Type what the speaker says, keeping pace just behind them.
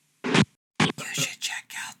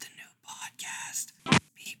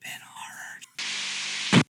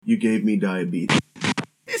You gave me diabetes.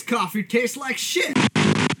 This coffee tastes like shit.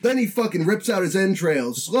 Then he fucking rips out his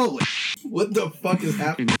entrails slowly. What the fuck is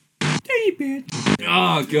happening? Dirty bitch.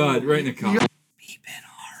 Oh, God, right in the car.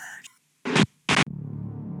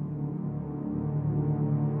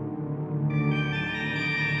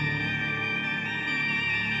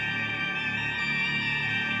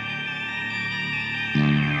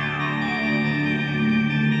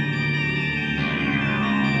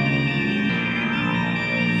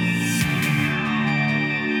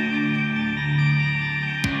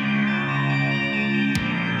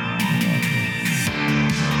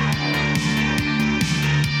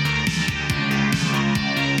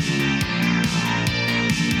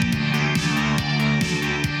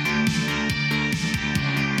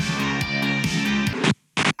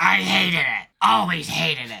 I hated it. Always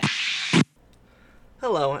hated it.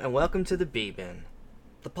 Hello, and welcome to the B-Bin,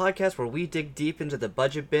 the podcast where we dig deep into the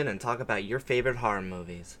budget bin and talk about your favorite horror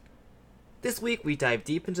movies. This week, we dive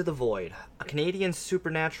deep into The Void, a Canadian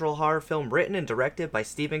supernatural horror film written and directed by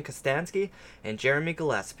Stephen Kostanski and Jeremy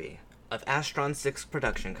Gillespie, of Astron 6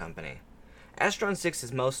 Production Company. Astron 6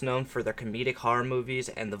 is most known for their comedic horror movies,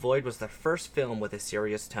 and The Void was their first film with a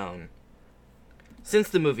serious tone. Since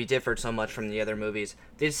the movie differed so much from the other movies,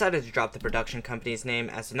 they decided to drop the production company's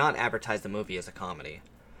name as to not advertise the movie as a comedy.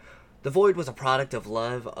 The Void was a product of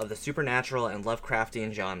love of the supernatural and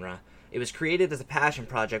Lovecraftian genre. It was created as a passion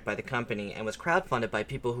project by the company and was crowdfunded by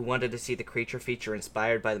people who wanted to see the creature feature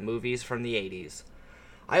inspired by the movies from the 80s.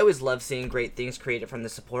 I always love seeing great things created from the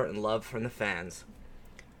support and love from the fans.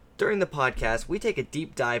 During the podcast, we take a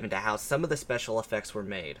deep dive into how some of the special effects were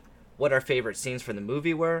made, what our favorite scenes from the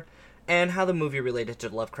movie were, and how the movie related to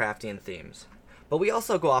Lovecraftian themes. But we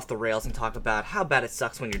also go off the rails and talk about how bad it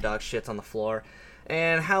sucks when your dog shits on the floor,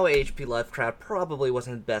 and how H.P. Lovecraft probably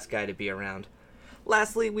wasn't the best guy to be around.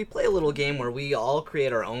 Lastly, we play a little game where we all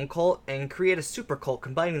create our own cult and create a super cult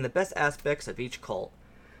combining the best aspects of each cult.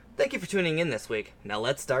 Thank you for tuning in this week. Now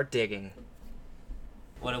let's start digging.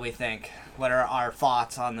 What do we think? What are our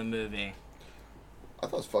thoughts on the movie? I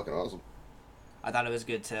thought it was fucking awesome. I thought it was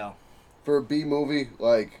good too. For a B movie,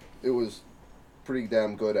 like, it was pretty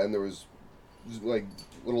damn good, and there was, like,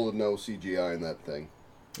 little to no CGI in that thing.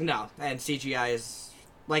 No, and CGI is,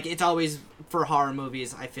 like, it's always, for horror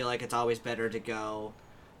movies, I feel like it's always better to go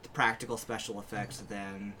to practical special effects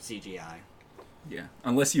than CGI. Yeah,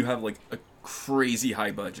 unless you have, like, a crazy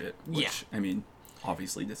high budget, which, Yeah. I mean,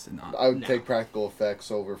 obviously this did not. I would No. take practical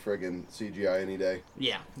effects over friggin' CGI any day.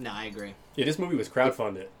 Yeah, no, I agree. Yeah, this movie was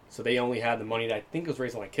crowdfunded, so they only had the money that I think was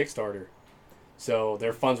raised on like Kickstarter. So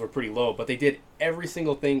their funds were pretty low, but they did every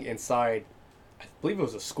single thing inside, I believe it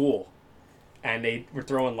was a school. And they were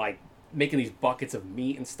throwing, like, making these buckets of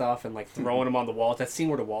meat and stuff and, like, throwing them on the walls. That scene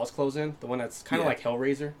where the walls close in, the one that's kind of like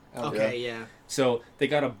Hellraiser. Okay, yeah. So they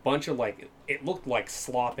got a bunch of, like, it looked like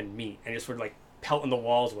slop and meat, and just were, like, pelting the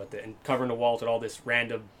walls with it and covering the walls with all this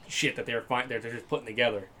random shit that they're just putting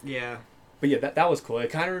together. Yeah. But yeah, that was cool. It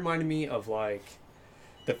kind of reminded me of, like,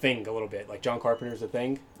 The Thing a little bit, like John Carpenter's The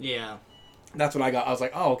Thing. Yeah. That's when I was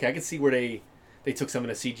like, oh, okay, I can see where they took some of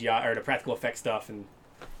the CGI or the practical effects stuff and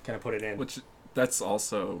kind of put it in. Which, that's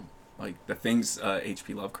also, like, the things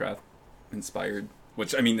H.P. Lovecraft inspired,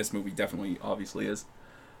 which, I mean, this movie definitely, obviously is.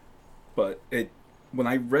 But when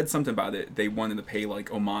I read something about it, they wanted to pay,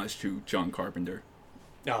 like, homage to John Carpenter.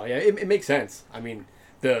 Oh, yeah, it makes sense. I mean,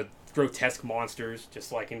 the grotesque monsters,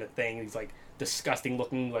 just like in The Thing, these, like,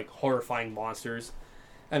 disgusting-looking, like, horrifying monsters.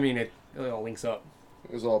 I mean, it all links up.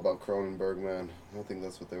 It was all about Cronenberg, man. I think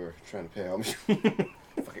that's what they were trying to pay homage.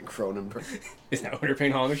 Fucking Cronenberg. Is that what they're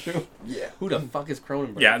paying homage to? Yeah. Who the fuck is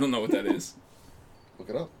Cronenberg? Yeah, I don't know what that is. Look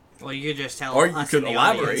it up. Well, you could just tell Or you us could in the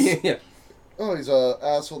elaborate. audience. Yeah. Oh, he's a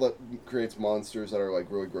asshole that creates monsters that are, like,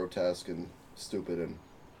 really grotesque and stupid and...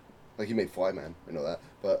 Like, he made Flyman. I know that.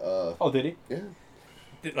 But, Oh, did he?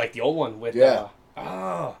 yeah. Like the old one with... Yeah.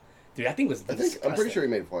 Dude, that thing was I'm pretty sure he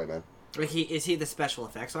made Flyman. Is he the special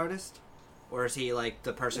effects artist? Or is he, like,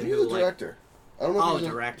 the person He's who, a director. I don't know Oh, if he's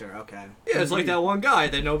director, okay. Yeah, it's like that one guy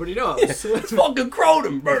that nobody knows. It's fucking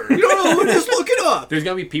Cronenberg. You don't know, just look it up. There's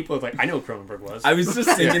gonna be people like, I know who Cronenberg was. I was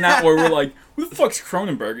just thinking that, where we're like, who the fuck's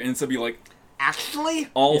Cronenberg? And it's gonna be like, Actually?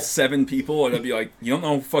 all 7 people, and I'd be like, you don't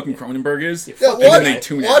know who fucking Cronenberg is? Yeah, And then they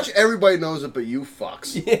tune watch out. everybody knows it, but you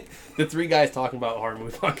fucks. The 3 guys talking about horror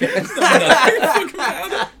movie podcast.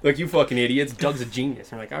 Look, you fucking idiots. Doug's a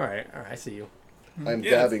genius. I'm like, all right, I see you. I'm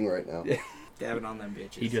Yes. dabbing right now. Dabbing on them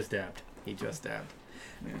bitches. He just dabbed.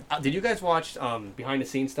 Yeah. Did you guys watch behind the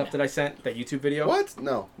scenes stuff that I sent? That YouTube video? What?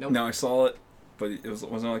 No. Nope. No, I saw it, but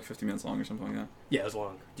wasn't it like 50 minutes long or something like that? Yeah, it was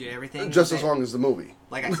long. Dude, everything... Just as long as the movie.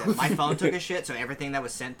 Like I said, my phone took a shit, so everything that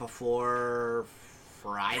was sent before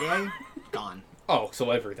Friday, gone. Oh, so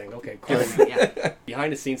everything. Okay, cool. Yeah.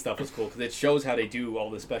 Behind the scenes stuff was cool because it shows how they do all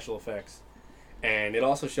the special effects, and it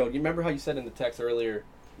also showed. You remember how you said in the text earlier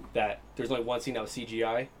that there's only one scene that was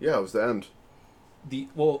CGI? Yeah, it was the end,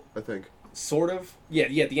 Well, I think. sort of. Yeah.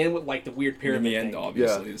 The end with like the weird In pyramid the end, thing.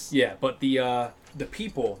 obviously, is Yeah, but the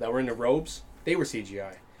people that were in the robes, they were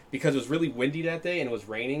CGI because it was really windy that day and it was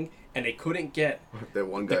raining, and they couldn't get That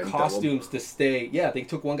one guy the in double. costumes to stay. Yeah, they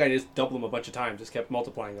took one guy and just doubled them a bunch of times, just kept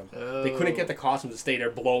multiplying them. They couldn't get the costumes to stay there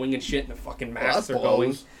blowing and shit, and the fucking masks that are going.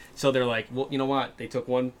 blows. So they're like, well, you know what? They took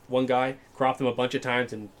one guy, cropped him a bunch of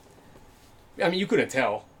times, and I mean, you couldn't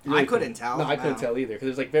tell. You I couldn't tell, No, I couldn't no. tell either because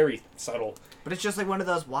it was like very subtle. But it's just like one of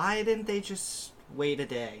those. Why didn't they just wait a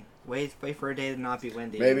day? Wait for a day to not be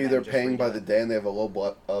windy. Maybe and they're then just paying by redo the it. day and they have a low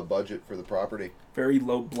budget for the property. very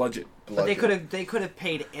low budget. But they could have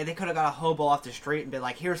paid. They could have got a hobo off the street and been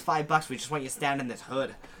like, "Here's $5. We just want you to stand in this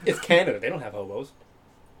hood." It's Canada. They don't have hobos.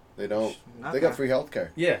 They don't. Okay. They got free healthcare.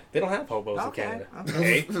 Yeah, they don't have hobos Okay, in Canada.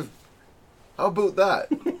 okay. Hey, How about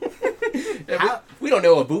that? How, we don't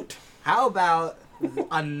know a boot. how about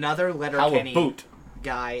another How a Letterkenny boot?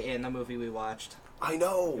 guy in the movie we watched? I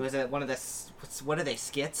know. It was one of the what are they,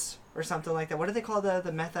 skits or something like that? What do they call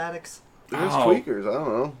the meth addicts? There's Ow. tweakers. I don't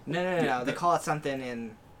know. No. They call it something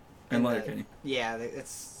in And the- Letterkenny. Yeah,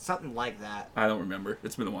 it's something like that. I don't remember.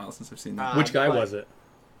 It's been a while since I've seen that. Which guy but- was it?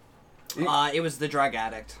 It was the drug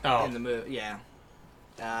addict Oh. in the movie. Yeah.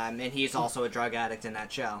 And he's also a drug addict in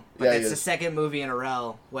that show. But Yeah, he it's the is. second movie in a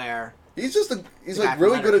row where He's The guy like from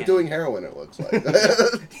really good at Letterkenny. doing heroin. It looks like.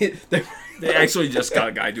 They actually just got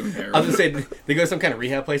a guy doing I was heroin. gonna say they go to some kind of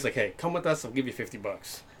rehab place. Like, hey, come with us. I'll give you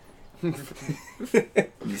 $50.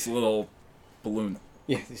 This little balloon.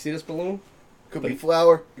 Yeah, you see this balloon? Could be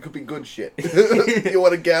flour. It could be good shit. You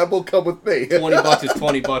want to gamble? Come with me. $20 is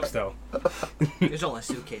 $20 though. there's only a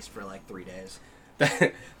suitcase for like 3 days.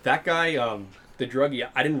 That guy, the druggie,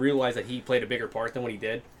 I didn't realize that he played a bigger part than what he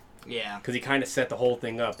did Yeah. because he kind of set the whole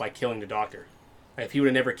thing up by killing the doctor. If he would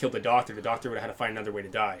have never killed the doctor would have had to find another way to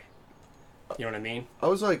die. You know what I mean? I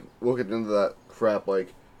was like looking into that crap.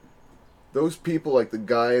 Like those people, like the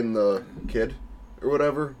guy and the kid or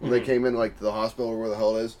whatever, when they came in like to the hospital or where the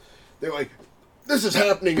hell it is, they're like, "This is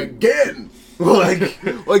happening again."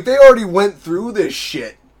 like they already went through this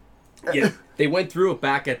shit. Yeah, they went through it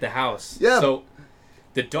back at the house. Yeah. So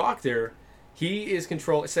the doctor, he is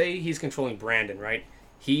say he's controlling Brandon, right?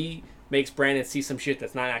 He makes Brandon see some shit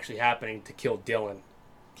that's not actually happening to kill Dylan.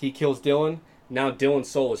 He kills Dylan. Now Dylan's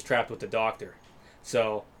soul is trapped with the doctor.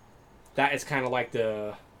 So that is kind of like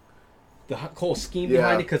the whole scheme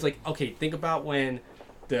behind it. Because, like, okay, think about when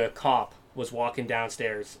the cop was walking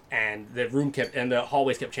downstairs and the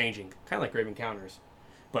hallways kept changing, kind of like Grave Encounters,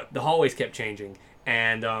 but the hallways kept changing,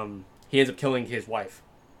 and he ends up killing his wife.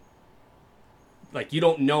 Like, you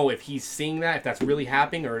don't know if he's seeing that, if that's really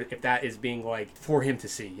happening, or if that is being, like, for him to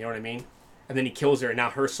see, you know what I mean? And then he kills her, and now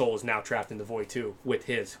her soul is now trapped in the void, too, with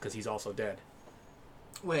his, because he's also dead.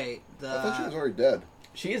 Wait, I thought she was already dead.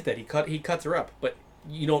 She is dead. He cuts her up, but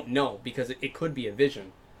you don't know, because it could be a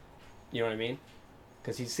vision. You know what I mean?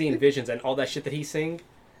 Because he's seeing visions, and all that shit that he's seeing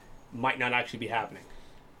might not actually be happening.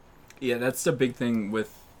 Yeah, that's the big thing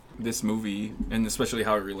with this movie, and especially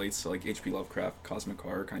how it relates to like H.P. Lovecraft, cosmic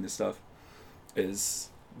horror kind of stuff, is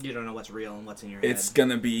you don't know what's real and what's in your it's head.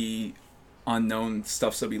 gonna be unknown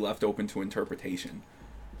stuff's gonna be left open to interpretation,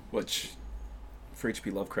 which for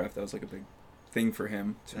H.P. Lovecraft that was like a big thing for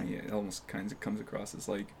him. To me, it almost kind of comes across as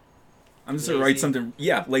like I'm just gonna write Lazy. something,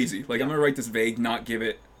 lazy. Like I'm gonna write this vague, not give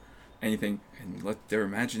it anything, and let their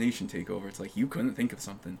imagination take over. It's like you couldn't think of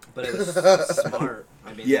something. But it was smart.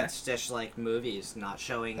 I mean, Yeah. that's just like movies, not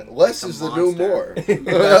showing. Less like, is the new monster. more. I mean,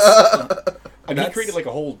 he That's- created like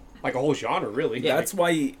a whole genre, really. Yeah. That's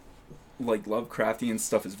why, like, Lovecraftian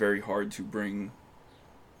stuff is very hard to bring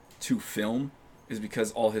to film, is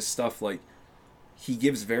because all his stuff, like, he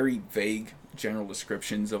gives very vague general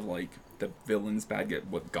descriptions of, like, the villains, bad guys,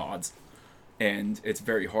 what gods, and it's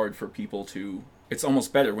very hard for people to. It's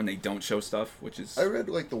almost better when they don't show stuff, which is I read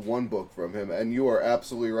like the one book from him, and you are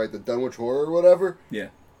absolutely right. The Dunwich Horror or whatever. yeah.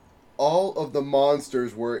 All of the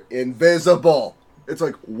monsters were invisible. It's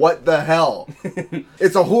like, what the hell?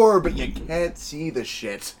 It's a horror, but you can't see the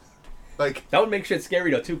shit. Like, That would make shit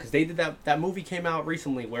scary, though, too, because they did that movie came out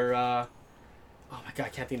recently where, oh my god, I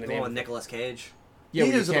can't think of the The name. one of with it. Nicolas Cage. Yeah, he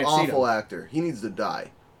where you is an can't see them. awful actor. He needs to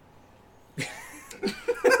die.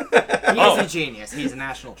 He's a genius. He's a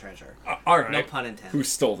national treasure. All right. No pun intended. Who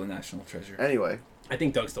stole the national treasure? Anyway, I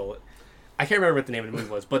think Doug stole it. I can't remember what the name of the movie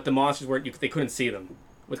was, but the monsters they couldn't see them.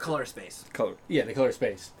 With color space. Color. Yeah, the color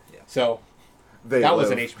space. Yeah. So they that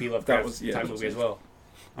was an live. HP Lovecraft That was- yeah, type that was movie as it. well.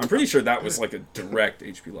 I'm pretty sure that was like a direct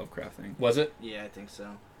H.P. Lovecraft thing. Was it? Yeah, I think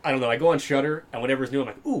so. I don't know. I go on Shudder, and whatever's new, I'm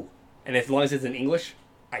like, ooh. And as long as it's in English,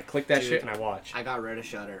 I click that Dude, shit and I watch. I got rid of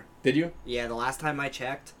Shudder. Did you? Yeah, the last time I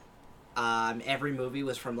checked, every movie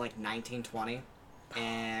was from like 1920,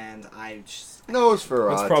 and I just Nosferatu.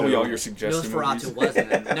 That's probably all your suggested Nosferatu movies.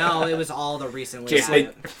 wasn't it? No, it was all the recently. Just added.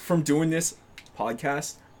 like from doing this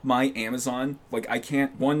podcast, my Amazon, like I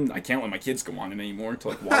can't let my kids go on it anymore to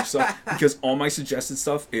like watch stuff because all my suggested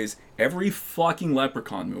stuff is every fucking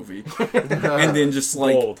Leprechaun movie, and then just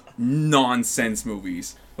like Gold. nonsense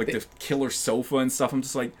movies like the Killer Sofa and stuff. I'm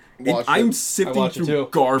just like Watched I'm it. I sifting watched it through too.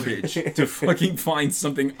 garbage to fucking find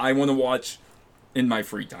something I want to watch in my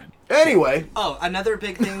free time. Anyway, Oh, another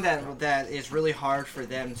big thing that is really hard for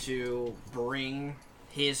them to bring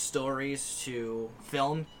his stories to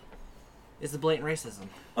film is the blatant racism.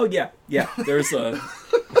 Oh yeah. There's a.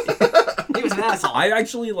 He was an asshole. I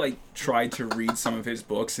actually like tried to read some of his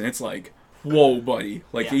books, and it's like, whoa, buddy,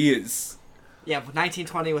 like Yeah. he is. Yeah, but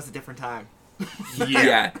 1920 was a different time.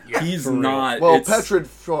 Yeah, he's for real. not. well, it's, Petridge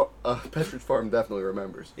Farm definitely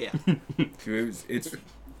remembers. Yeah. Dude, it's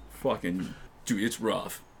fucking. Dude, it's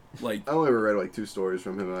rough. Like, I only ever read like 2 stories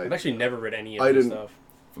from him. I've actually never read any of I his didn't- stuff.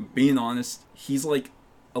 from being honest, he's like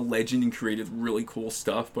a legend and created really cool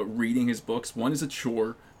stuff. But reading his books, one is a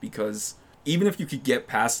chore because even if you could get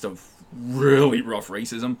past the really rough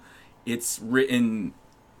racism, it's written.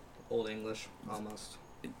 Old English, almost.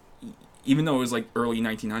 Even though it was like early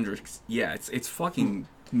 1900s, yeah, it's fucking.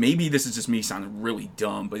 Maybe this is just me sounding really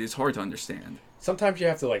dumb, but it's hard to understand. Sometimes you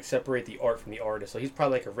have to like separate the art from the artist. So he's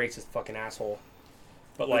probably like a racist fucking asshole.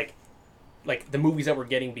 But like the movies that we're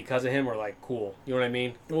getting because of him are like cool. You know what I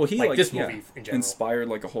mean? Well, he Like, like this yeah, movie in general. inspired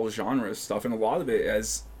like a whole genre of stuff, and a lot of it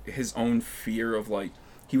as his own fear of like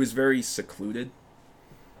he was very secluded,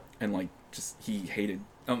 and like just he hated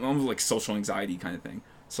almost like social anxiety kind of thing.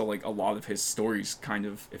 So like a lot of his stories kind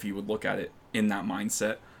of, if you would look at it in that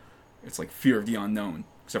mindset, it's like fear of the unknown.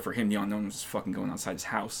 Except for him, the unknown was just fucking going outside his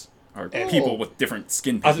house, or people with different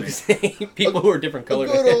skin I was just pigment. saying, people who are different A colors.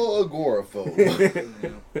 good old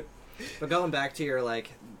agoraphobe. Yeah. But going back to your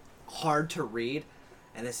like hard to read,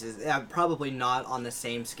 and this is probably not on the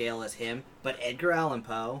same scale as him, but Edgar Allan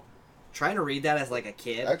Poe, trying to read that as like a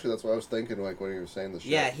kid. Actually, that's what I was thinking. Like when you were saying this.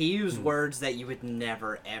 Yeah, he used words that you would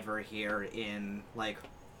never ever hear in like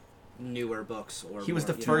newer books or. He was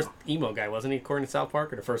more, the you first emo guy, wasn't he? According to South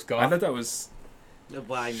Park, or the first goth? I thought that was know.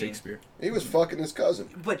 Well, I mean, Shakespeare. He was fucking his cousin.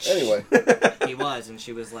 but Anyway, he was, and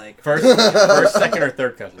she was like, First, second, or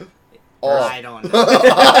third cousin. Oh. I don't know.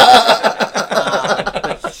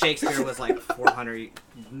 But Shakespeare was like 400.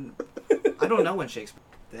 I don't know when Shakespeare.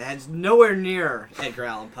 That's nowhere near Edgar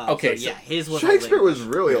Allan Poe. Okay, so, so yeah, his was. Shakespeare a was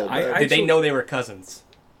late really old. I- man. I- Did they Actually- know they were cousins?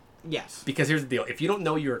 one. Yes. Because here's the deal: if you don't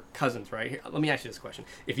know your cousins, right? Here, let me ask you this question: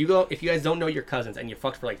 if you guys don't know your cousins and you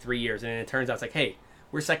fucked for like 3 years, and it turns out it's like, hey,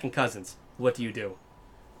 we're second cousins, what do you do?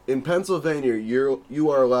 In Pennsylvania,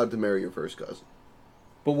 you are allowed to marry your first cousin.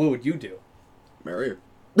 But what would you do? Marry her.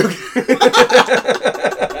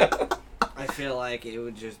 I feel like it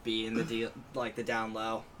would just be in the deal, like the down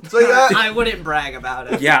low. So yeah, I wouldn't brag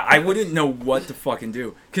about it. Yeah, I wouldn't know what to fucking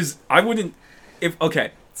do. Because I wouldn't...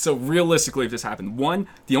 Okay, so realistically, if this happened, one,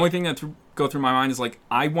 the only thing that go through my mind is, like,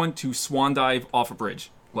 I want to swan dive off a bridge.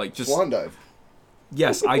 Like, just... swan dive.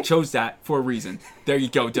 Yes, I chose that for a reason. There you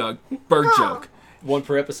go, Doug. Bird joke. One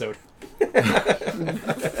per episode.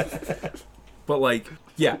 But, like,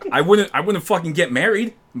 yeah, I wouldn't fucking get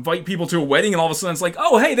married, invite people to a wedding, and all of a sudden it's like,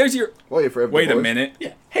 oh, hey, there's your... Well, you forever Wait a divorced. minute.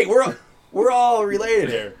 Yeah. Hey, we're all related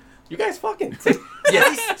here. You guys fucking.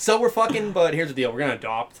 Yeah. So we're fucking, but here's the deal: we're gonna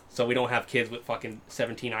adopt, so we don't have kids with fucking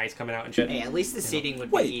 17 eyes coming out and shit. Hey, at least the seating would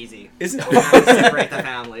Wait. be easy. Isn't... Not to separate the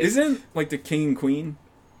families. Isn't, like, the king and queen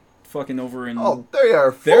fucking over in... Oh, they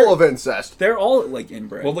are full They're- of incest. They're all, like,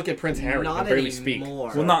 inbred. Well, look at Prince Harry. Not He can barely speak.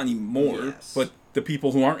 anymore. Well, not anymore, Yes. but the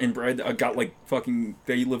people who aren't inbred got, like, fucking...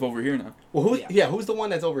 They live over here now. Well, who's Yeah. who's the one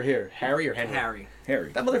that's over here? Harry or Henry? Harry.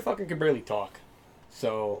 Harry. That motherfucker can barely talk.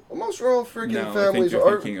 So, Well, most royal freaking No, I think families you're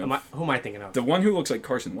are. thinking who of... am I thinking of? The one who looks like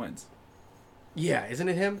Carson Wentz. Yeah, isn't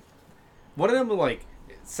it him? One of them are like,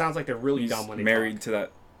 it sounds like they're really He's dumb when they married talk. to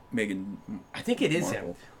that Meghan... I think it is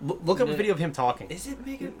Markle. him. Look up a video of him talking. Is it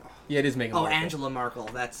Meghan? Yeah, it is Meghan Oh, Markle. Angela Merkel.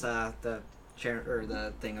 That's the chair or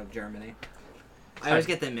the thing of Germany. I always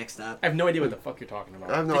get them mixed up. I have no idea what the fuck you're talking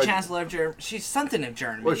about. I have no The idea. Chancellor of Germany. She's something of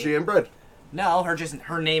Germany. Was she inbred? No,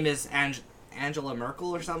 her name is Angela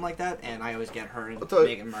Merkel or something like that, and I always get her and tell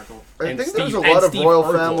you- Meghan Merkel. I And think there's Steve- a and lot of Steve royal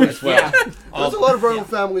Urkel families. as well. Yeah. There's a lot of royal Yeah.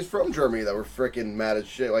 families from Germany that were freaking mad as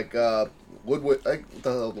shit. Like Ludwig, what the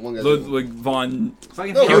hell, the one guy's Ludwig von.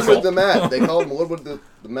 Fucking No, Hitler. Ludwig the Mad. They called him Ludwig the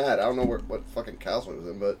Mad. I don't know what fucking castle he was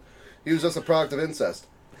in, but he was just a product of incest.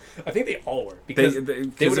 I think they all were because they 'cause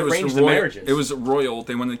would it was arrange the royal- marriages. It was royal.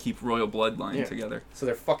 They wanted to keep royal bloodline Yeah. together. So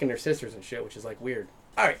they're fucking their sisters and shit, which is like weird.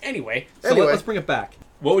 All right. Anyway, so Anyway. let's bring it back.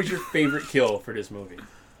 What was your favorite kill for this movie?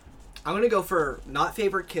 I'm gonna go for not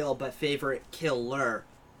favorite kill, but favorite killer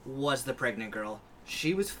was the pregnant girl.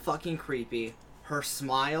 She was fucking creepy. Her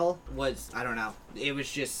smile was, I don't know. It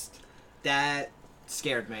was just, that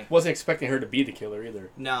scared me. Wasn't expecting her to be the killer either.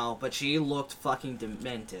 No, but she looked fucking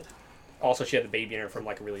demented. Also, she had the baby in her from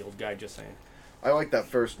like a really old guy. Just saying. I like that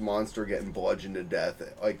first monster getting bludgeoned to death,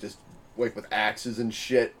 like just like with axes and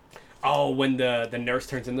shit. Oh, when the nurse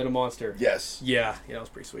turns into the monster. Yes. Yeah, that was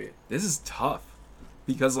pretty sweet. This is tough.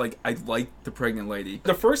 Because, like, I like the pregnant lady.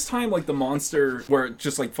 The first time, like, the monster where it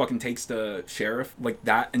just, like, fucking takes the sheriff, like,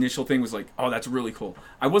 that initial thing was like, oh, that's really cool.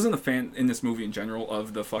 I wasn't a fan in this movie in general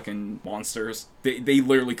of the fucking monsters. They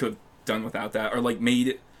literally could have done without that. Or, like, made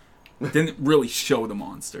it... didn't really show the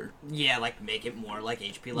monster. Yeah, like, make it more like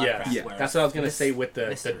H.P. Lovecraft. Yeah, where that's what I was gonna it's say with the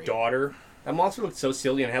mystery. daughter. That monster looked so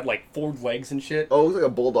silly and had like 4 legs and shit. Oh, it looks like a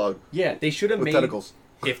bulldog Yeah, they should have with made tentacles.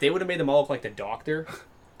 if they would have made them all look like the Doctor,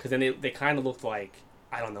 because then they kind of looked like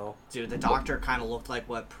I don't know, Dude, the Doctor kind of looked like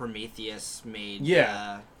what Prometheus made.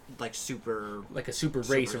 Yeah. Like super. like a super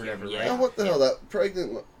race or Superhuman, whatever, yeah. right? Yeah, what the hell? That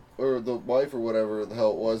pregnant or the wife or whatever the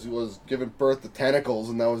hell it was giving birth to tentacles,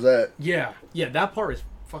 and that was it. Yeah, that part is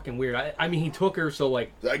fucking weird. I mean, he took her, so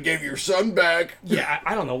like, I gave your son back. yeah,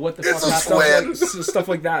 I don't know what the It's fuck a happened. swim. Stuff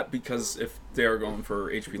like that, because if they are going for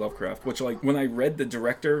H.P. Lovecraft, which, like, when I read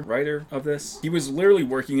the writer of this, he was literally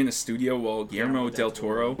working in a studio while Guillermo del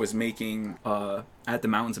Toro was making At the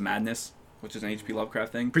Mountains of Madness, which is an H.P.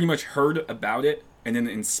 Lovecraft thing. Pretty much heard about it, and then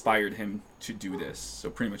it inspired him to do this. So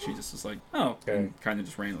pretty much he just was like, oh, and kind of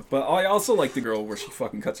just ran with it. But I also like the girl where she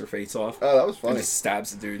fucking cuts her face off. Oh, that was And funny. just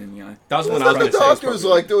stabs the dude in the eye. That was Well, when I was the gonna say. doctor was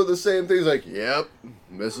like doing the same thing. He's like, "Yep,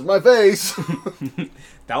 misses my face."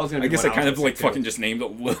 That was gonna. Be I guess what I kind was of gonna like say, too. fucking just named a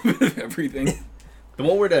little bit of everything. The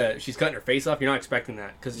one where she's cutting her face off, you're not expecting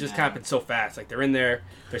that because it just No. happened so fast. Like they're in there,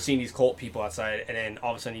 they're seeing these cult people outside, and then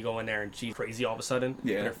all of a sudden you go in there and she's crazy all of a sudden.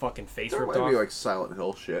 Yeah. And her fucking face That ripped might off. be like Silent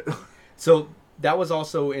Hill shit. So that was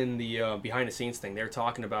also in the behind the scenes thing. They were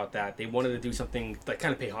talking about that. They wanted to do something like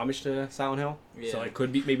kind of pay homage to Silent Hill. Yeah. So it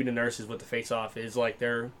could be maybe the nurses with the face off is like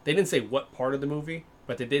they didn't say what part of the movie,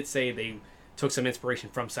 but they did say they took some inspiration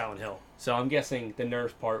from Silent Hill. So I'm guessing the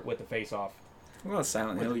nurse part with the face off. Well,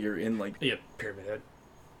 Silent Hill, you're in like... Yeah, Pyramid Head.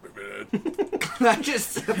 I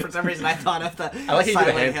just, for some reason, I thought of the I like how you do the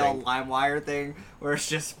Silent hand Hill thing. LimeWire thing, where it's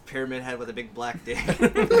just Pyramid Head with a big black dick.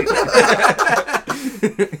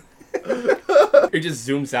 It just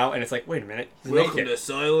zooms out and it's like, wait a minute. he's Welcome naked. to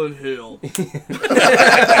Silent Hill.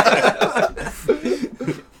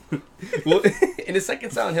 Well, in the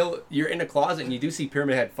second Silent Hill, you're in a closet and you do see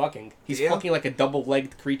Pyramid Head fucking. He's Yeah. fucking like a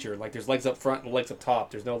double-legged creature. Like there's legs up front and legs up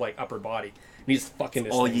top. There's no like upper body. And he's fucking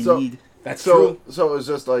this All thing. you So- need. That's So, true. so it was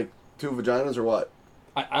just like 2 vaginas or what?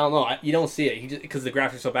 I don't know. You don't see it. He just because the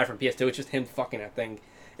graphics are so bad from PS2. It's just him fucking that thing.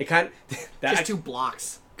 It kind of that Just 2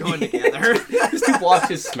 blocks going together. just 2 blocks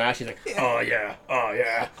just smash. He's like, oh yeah.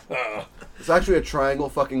 It's actually a triangle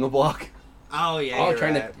fucking a block. Oh, yeah, Oh, you're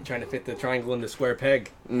trying right. to fit the triangle in the square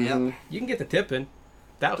peg. Yep. You can get the tip in.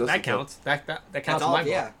 That Just the that tip. counts. That counts That's in all, my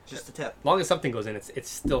book. yeah, just a tip. As long as something goes in, it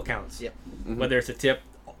still counts. Yep. Whether it's a tip,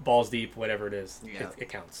 balls deep, whatever it is, Yeah. it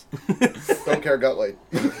counts. Don't care, gut weight.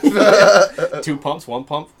 2 pumps, 1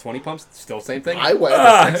 pump, 20 pumps, still same thing. I went.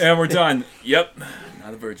 And we're done. Yep.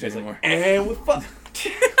 Not a virgin It's like, anymore. and we fuck.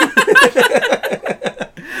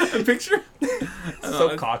 A picture?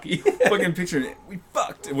 So cocky. Fucking picture it. We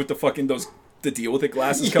fucked with the fucking the deal with it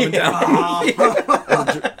glasses coming down.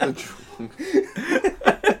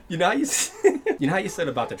 You know how you said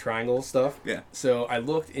about the triangle stuff? Yeah. So I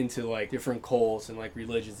looked into like different cults and like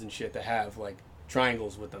religions and shit that have like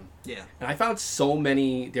triangles with them. Yeah. And I found so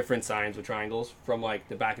many different signs with triangles from like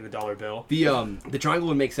the back of the dollar bill. The triangle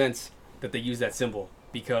would make sense that they use that symbol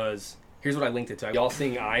because here's what I linked it to. Y'all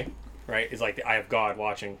seeing eye, right? Is like the eye of God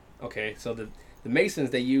watching. Okay, so the Masons,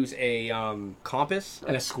 they use a compass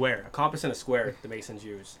and a square. A compass and a square the Masons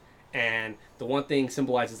use. And the one thing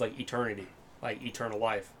symbolizes like eternity, like eternal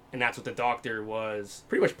life. And that's what the Doctor was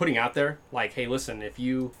pretty much putting out there. Like, hey, listen, if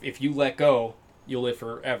you let go, you'll live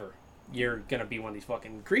forever. You're gonna be one of these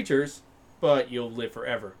fucking creatures, but you'll live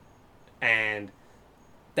forever. And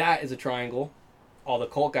that is a triangle. All the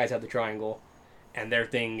cult guys have the triangle. And their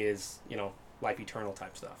thing is, life eternal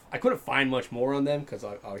type stuff. I couldn't find much more on them because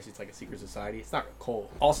obviously it's like a secret society. It's not a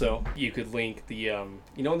cult. Also, you could link the in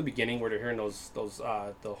the beginning where they're hearing those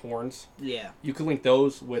the horns. Yeah. You could link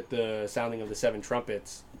those with the sounding of the 7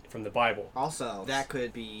 trumpets from the Bible. Also, that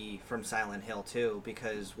could be from Silent Hill too,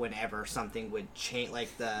 because whenever something would change,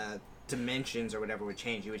 like the dimensions or whatever would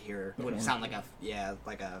change, you would hear would sound like a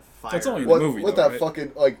fire. That's only- What, movie, with though, that right?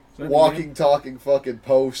 fucking like that the walking, talking fucking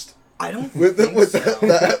post I don't with think with so.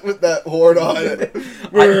 that horn on it.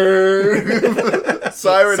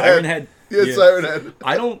 Siren Siren head. Head. Yeah, Yeah. Siren head.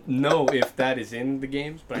 I don't know if that is in the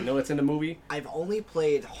games, but I know it's in the movie. I've only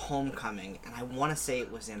played Homecoming, and I want to say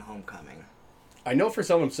it was in Homecoming. I know for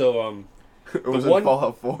some, so It was one- in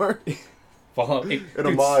Fallout 4. Fallout. In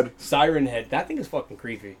a mod. Siren Head. That thing is fucking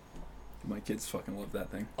creepy. My kids fucking love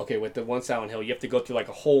that thing. Okay, with the one Silent Hill, you have to go through like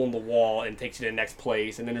a hole in the wall and it takes you to the next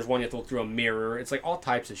place, and then there's one you have to look through a mirror. It's like all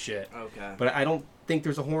types of shit. Okay. But I don't think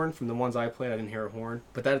there's a horn from the ones I played. I didn't hear a horn,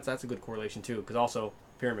 but that's a good correlation too, because also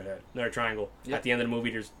Pyramid Head, another triangle. Yep. At the end of the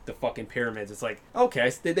movie, there's the fucking pyramids. It's like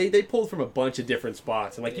okay, so they pulled from a bunch of different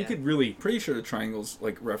spots, and like you Yeah. could really. Pretty sure the triangles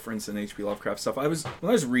like reference in H.P. Lovecraft stuff. When I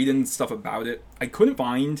was reading stuff about it, I couldn't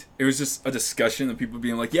find. It was just a discussion of people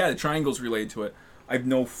being like, "Yeah, the triangle's related to it." I have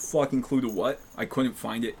no fucking clue to what. I couldn't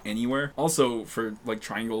find it anywhere. Also, for like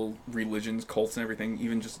triangle religions, cults, and everything,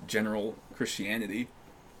 even just general Christianity,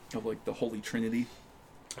 of like the Holy Trinity.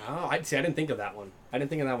 Oh, I didn't think of that one. I didn't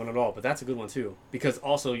think of that one at all, but that's a good one too. Because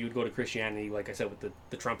also you'd go to Christianity, like I said, with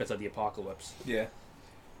the trumpets of the apocalypse. Yeah.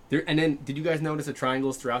 There, and then did you guys notice the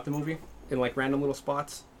triangles throughout the movie in like random little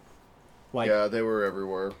spots? Like Yeah, they were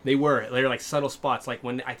everywhere. they were like subtle spots. Like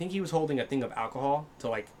when I think he was holding a thing of alcohol to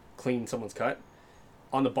like clean someone's cut.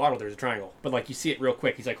 On the bottle, there's a triangle, but like you see it real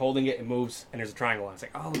quick. He's like holding it, it moves, and there's a triangle on it. It's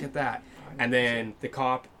like, oh, look at that. And then the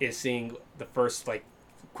cop is seeing the first like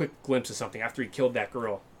quick glimpse of something after he killed that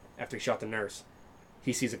girl, after he shot the nurse.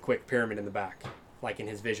 He sees a quick pyramid in the back, like in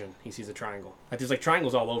his vision. He sees a triangle. Like there's like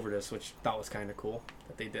triangles all over this, which I thought was kind of cool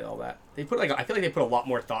that they did all that. They put like I feel like they put a lot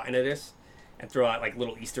more thought into this, and throw out like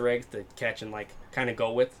little Easter eggs to catch and like kind of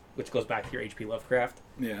go with, which goes back to your H.P. Lovecraft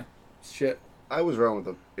Yeah. shit. I was wrong with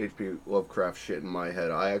the H.P. Lovecraft shit in my head.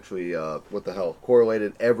 I actually, what the hell,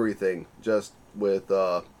 correlated everything just with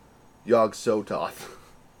Yog Sothoth.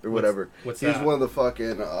 Or whatever. what's He's that? one of the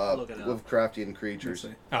fucking Look it up. Lovecraftian creatures.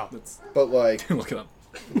 Oh, Let's But like, look it up.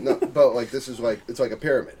 no, but like this is like it's like a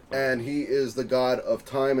pyramid, and he is the god of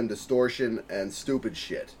time and distortion and stupid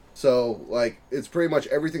shit. So like, it's pretty much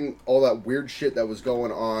everything, all that weird shit that was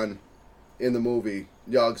going on in the movie.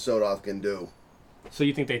 Yog Sothoth can do. so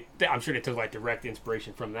you think I'm sure they took like direct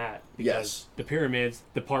inspiration from that. Because Yes. the pyramids,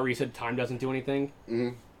 the part where you said time doesn't do anything,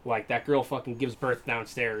 like that girl fucking gives birth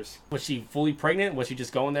downstairs. Was she fully pregnant? Was she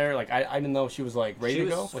just going there? Like I didn't know if she was like ready She to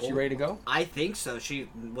was go. Was she full- ready to go? I think so. She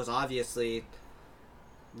was obviously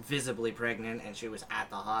visibly pregnant, and she was at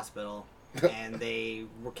the hospital. And they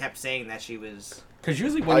kept saying that she was. Because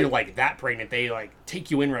usually when you're like that pregnant, they like take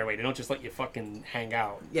you in right away. They don't just let you fucking hang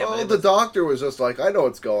out. Yeah, but Oh, it the was- doctor was just like, I know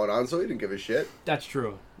what's going on, so he didn't give a shit. That's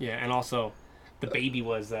true. Yeah, and also the baby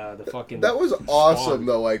was the fucking. That was awesome spawn.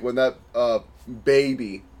 though. Like when that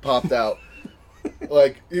baby popped out,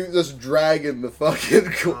 like he was just dragging the fucking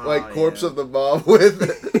corpse yeah. of the mom with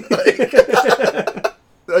it.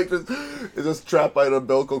 Like it's just trapped by an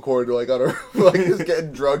umbilical cord, like on her, like just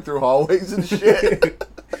getting drugged through hallways and shit.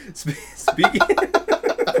 Speaking.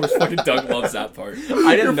 Of course, fucking Doug loves that part.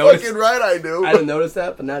 I didn't You're notice. fucking right, I do. I didn't notice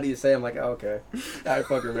that, but now that you say, I'm like, oh, okay. I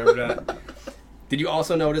fucking remember that. Did you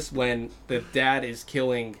also notice when the dad is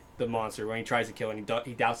killing the monster, when he tries to kill it, and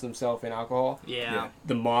he douses himself in alcohol? Yeah.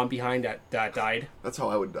 The mom behind that died That's how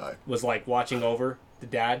I would die. was like watching over the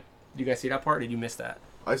dad. Did you guys see that part? Or did you miss that?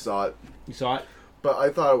 I saw it, You saw it? but I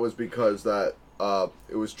thought it was because that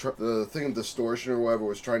it was the thing of distortion or whatever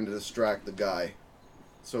was trying to distract the guy,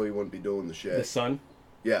 so he wouldn't be doing the shit. The son?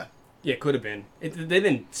 Yeah. Yeah, it could have been. They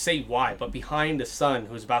didn't say why, but behind the son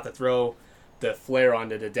who's about to throw the flare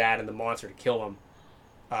onto the dad and the monster to kill him,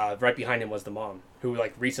 right behind him was the mom, who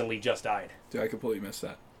like recently just died. Dude, I completely missed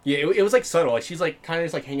that. Yeah, it was like subtle. Like she's like kind of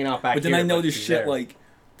just like hanging out back But then here, I noticed she's shit there. like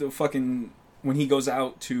the fucking when he goes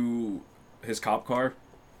out to his cop car,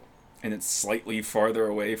 and it's slightly farther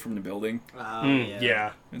away from the building. Oh,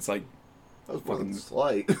 yeah. It's like, That was Fucking- fucking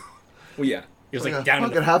slight. well, yeah. It was Like like a down in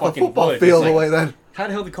fucking the half a fucking football woods. field It's like, away then. how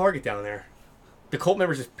the hell did the car get down there? The cult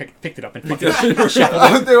members just picked it up and picked it up and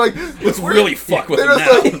shoved it. They're like, Let's really fuck with they're him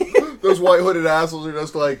now. just like, those white hooded assholes are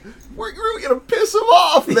just like, we're gonna piss him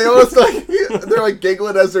off. And they almost like, they're like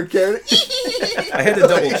giggling as they're carrying it. I had to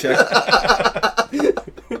double check.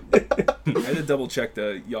 I had to double check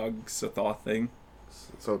the Yog Sothoth thing.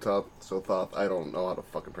 Sothoth. I don't know how to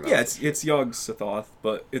fucking pronounce Yeah, it. it's Yog-Sothoth,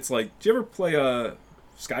 but it's like, do you ever play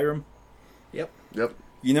Skyrim? Yep. Yep.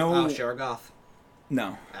 You know, Oh, Sharagoth.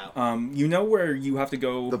 no. Oh. You know where you have to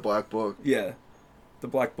go? The Black Book. Yeah, the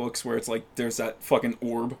black books where it's like there's that fucking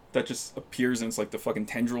orb that just appears and it's like the fucking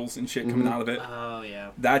tendrils and shit coming out of it. Oh, yeah.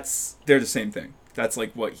 They're the same thing. That's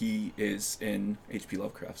like what he is in H.P.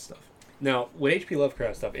 Lovecraft stuff. Now, with H.P.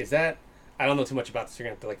 Lovecraft stuff, is that... I don't know too much about this. You're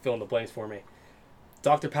going to have to like fill in the blanks for me.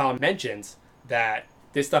 Dr. Powell mentions that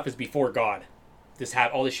this stuff is before God.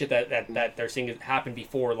 All this shit that they're saying happened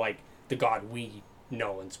before, like, the God we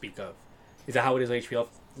know and speak of. Is that how it is in H.P.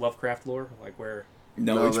 Lovecraft lore? Like, where...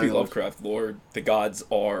 No, No, H.P. they- Lovecraft lore, the gods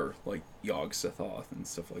are like Yog-Sothoth and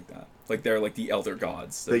stuff like that. Like they're like the elder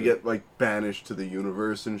gods. They get like banished to the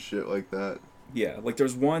universe and shit like that. Yeah, like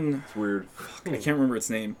there's one, It's weird. I can't remember its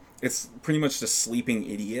name. It's pretty much the sleeping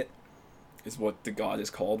idiot is what the god is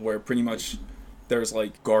called, where pretty much there's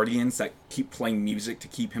like guardians that keep playing music to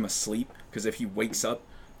keep him asleep, because if he wakes up,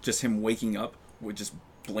 just him waking up would just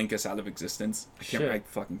blink us out of existence. I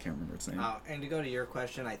fucking can't remember its name. And to go to your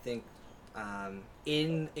question, I think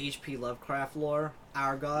in H.P. Lovecraft lore,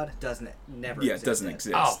 our god never Yeah, it doesn't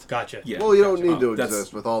exist. Oh, gotcha. Yeah. Well, you don't need to That's-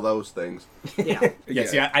 exist with all those things. Yeah. Yeah, Yeah.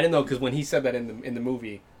 see, I didn't know, because when he said that in the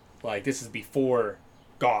movie, like, this is before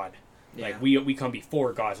God. Yeah. Like, we come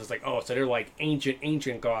before gods. It's like, oh, so they're like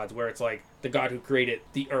ancient gods, where it's like the God who created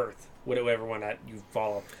the earth, whatever one that you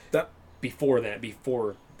follow. That Before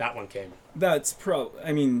that one came. that's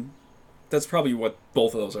that's probably what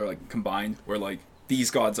both of those are like combined, where like these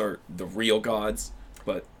gods are the real gods,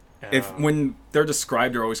 but when they're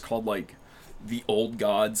described, they're always called like the old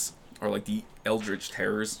gods or like the eldritch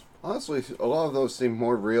terrors. Honestly, a lot of those seem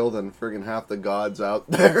more real than friggin' half the gods out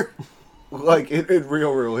there. Like in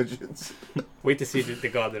real religions. Wait to see the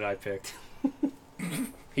god that I picked.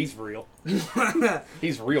 He's real.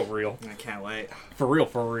 He's real. I can't wait. For real.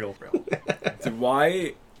 Dude,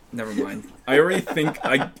 why? Never mind. I already think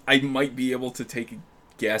I might be able to take a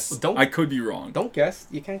guess. I could be wrong. Don't guess.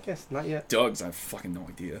 You can't guess. Not yet. Doug's, I have fucking no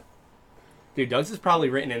idea. Dude, Doug's is probably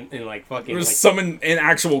written in like fucking... There's like, summon an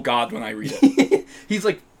actual god when I read it. He's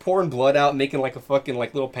like pouring blood out, making like a fucking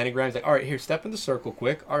like little pentagrams. Like, all right, here, step in the circle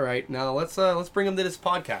quick. All right, now let's bring him to this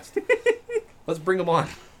podcast. Let's bring him on.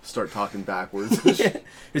 Start talking backwards.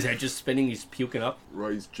 His head just spinning. He's puking up.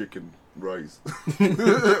 Rice, chicken, rice.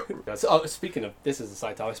 So, speaking of, this is a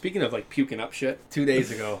side topic. Speaking of like puking up shit, 2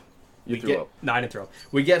 days ago, You threw up. No, I didn't throw up.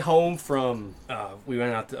 We get home from we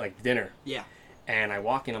went out to like dinner, Yeah. and I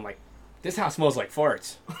walk in. I'm like, this house smells like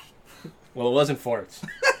farts. Well, it wasn't farts.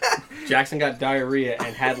 Jackson got diarrhea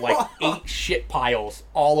and had like 8 shit piles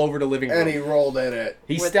all over the living room. And he rolled in it.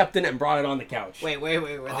 He stepped in it and brought it on the couch. Wait.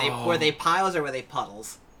 Were they piles or were they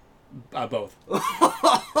puddles? Both.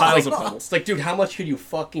 Piles of puddles. It's like, dude, how much could you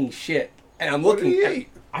fucking shit? And I'm What did looking. he At, eat?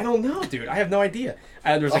 I don't know, dude. I have no idea.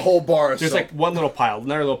 And there's A like, whole bar of There's soap. like one little pile,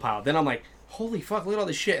 another little pile. Then I'm like, holy fuck, look at all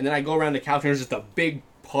this shit. And then I go around the couch and there's just a big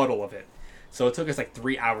puddle of it. So it took us like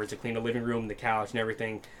 3 hours to clean the living room, the couch, and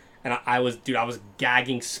everything. And I was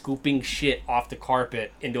gagging, scooping shit off the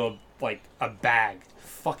carpet into a bag.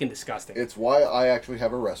 Fucking disgusting. It's why I actually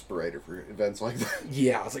have a respirator for events like that.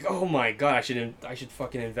 Yeah, I was like, oh my god, I should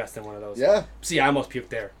fucking invest in one of those. Yeah. See, I almost puked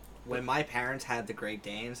there. When my parents had the Great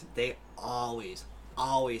Danes, they always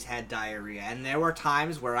had diarrhea. And there were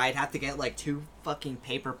times where I'd have to get like 2 fucking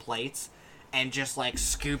paper plates and just like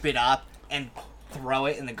scoop it up and throw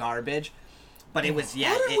it in the garbage. But it was,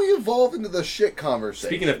 How did we evolve into the shit conversation?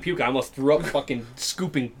 Speaking of puke, I almost threw up fucking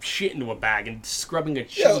scooping shit into a bag and scrubbing a yeah,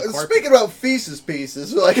 shitty carpet. speaking about feces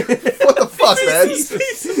pieces, like, what the fuck, man?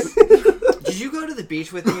 Did you go to the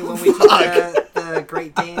beach with me when we took the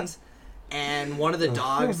Great Danes? And one of the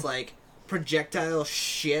dogs, like, projectile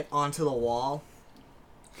shit onto the wall.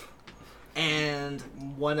 And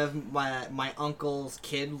one of my uncle's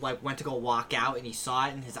kid, like, went to go walk out and he saw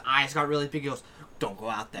it and his eyes got really big. He goes, don't go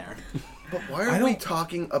out there. But why are we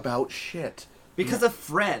talking about shit? Because of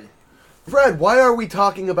Fred. Fred, why are we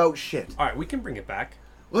talking about shit? Alright, we can bring it back.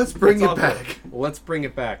 Let's bring It's it all back. good. Let's bring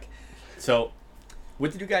it back. So,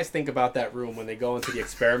 what did you guys think about that room when they go into the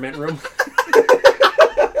experiment room?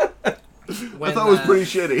 I thought it was pretty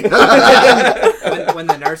shitty. when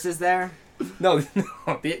the nurse is there. No,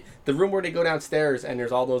 the room where they go downstairs and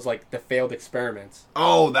there's all those like the failed experiments.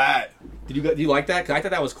 Oh, that. Do you like that? Because I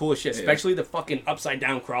thought that was cool as shit, especially the fucking upside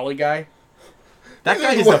down crawly guy. That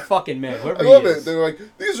guy is the fucking man. I Whoever love he it. is. They're like,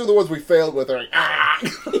 these are the ones we failed with. They're like, ah.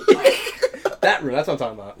 That room, that's what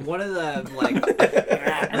I'm talking about. One of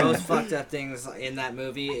the most fucked up things in that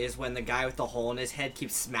movie is when the guy with the hole in his head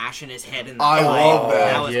keeps smashing his head in the I pipe. love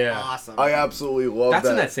that. That was Yeah. awesome. I absolutely love That's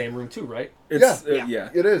that. in that same room too, right? It's, Yeah. yeah.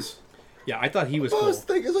 It is. Yeah, I thought he was I cool. was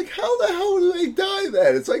thinking, like, how the hell do they die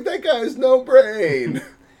then? It's like, that guy has no brain.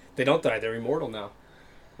 They don't die, they're immortal now.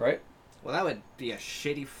 Right? Well, that would be a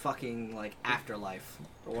shitty fucking like afterlife.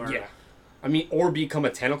 Or Yeah. I mean, or become a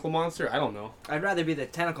tentacle monster? I don't know. I'd rather be the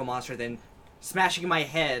tentacle monster than smashing my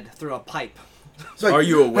head through a pipe. It's like, Are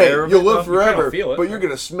you aware of you'll it, live though? You kinda forever, feel it, but you're right?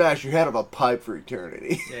 going to smash your head of a pipe for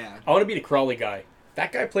eternity. Yeah. I want to be the Crawley guy.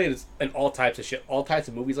 That guy played in all types of shit, all types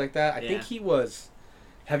of movies like that. I think Yeah. he was...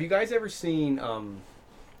 Have you guys ever seen,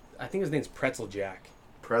 I think his name's Pretzel Jack.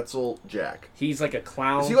 Pretzel Jack. He's like a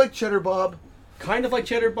clown. Is he like Cheddar Bob? Kind of like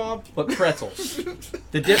Cheddar Bob, but pretzels.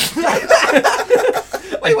 The dip...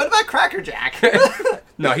 Wait, what about Cracker Jack?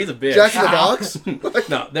 No, he's a bitch. Jack in the Box?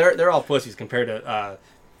 No, they're all pussies compared to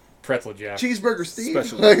Pretzel Jack. Cheeseburger Steve?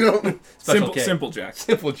 Special. I don't... Special K. Simple Jack.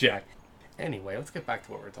 Simple Jack. Anyway, let's get back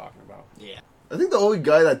to what we're talking about. Yeah. I think the only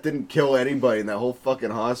guy that didn't kill anybody in that whole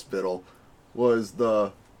fucking hospital was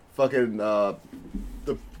the fucking, the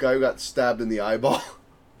guy who got stabbed in the eyeball.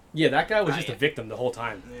 Yeah, that guy was just yeah. a victim the whole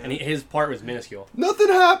time, Yeah. and his part was minuscule. Nothing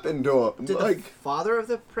happened to him. Did Like, the father of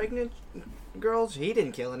the pregnant girls? He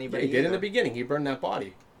didn't kill Yeah, anybody. he did in either. the beginning. He burned that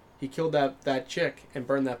body. He killed that chick and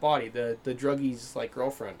burned that body. The druggie's like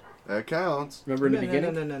girlfriend. that counts. Remember in the No,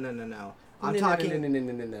 beginning? No. I'm No, talking.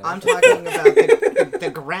 no. I'm talking about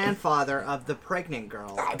the grandfather of the pregnant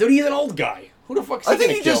girl. Ah, dude, he's an old guy. Who the fuck is I think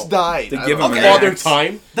gonna he kill? just died. To I give don't him know. an Father axe.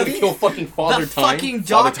 Time? The- To kill fucking Father The Time? fucking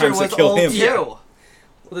Father doctor Time's to was kill old him. too. Yeah.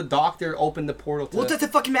 Well, the doctor opened the portal to... Well, does it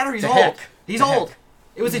fucking matter? He's The old. heck. He's The old. heck.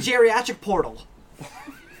 It was a geriatric portal.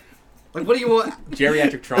 Like, what do you want?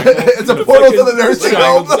 Geriatric triangle. It's a portal to the nursing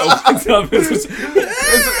home. Opens up. It's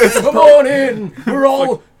just- Come on in.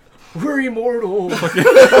 We're immortal.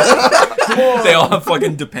 they all have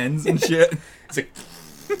fucking depends and shit. It's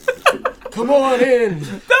like, come on in.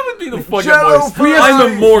 That would be the fucking Shadow worst. Fry.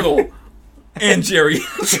 I'm immortal. And Jerry.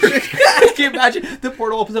 Can you imagine? The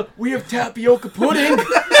portal opens up. We have tapioca pudding.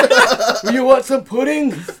 You want some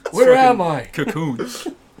pudding? Where am I? Cocoon.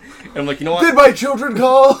 And I'm like, you know what? Did my children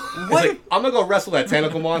call? It's like, I'm gonna go wrestle that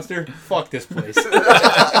tentacle monster. Fuck this place.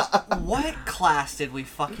 What class did we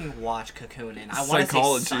fucking watch Cocoon in? I want to say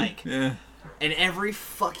Psychology. psych. Yeah. And every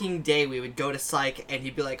fucking day we would go to psych, and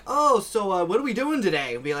he'd be like, "Oh, so what are we doing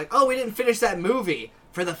today?" And be like, "Oh, we didn't finish that movie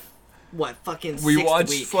for the fucking We sixth watched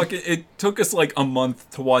week." fucking. It took us like a month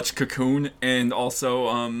to watch Cocoon and also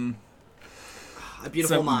A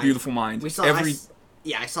Beautiful Mind. Beautiful Mind. We saw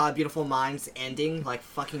I saw A Beautiful Mind's ending like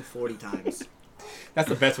fucking 40 times. That's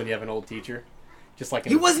the best when you have an old teacher. Just like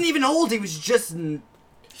He wasn't even old. He was just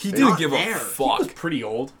he didn't not give there. a He fuck. was pretty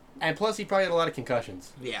old, and plus he probably had a lot of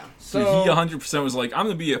concussions. yeah. So Dude, he 100% was like, I'm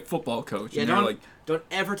gonna be a football coach. Yeah, and you're don't like, don't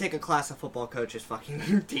ever take a class of football coaches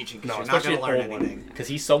fucking teaching because no, you're not especially gonna an learn old anything. one because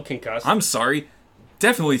he's so concussed. I'm sorry.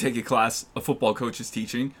 Definitely take a class of football coaches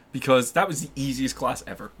teaching because that was the easiest class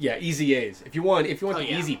ever. Yeah, easy A's. If you want the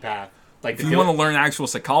yeah. easy path, like If you want to learn actual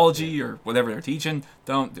psychology or whatever they're teaching,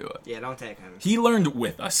 don't do it. Yeah, don't take him. He learned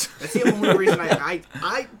with us. That's the only reason I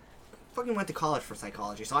fucking went to college for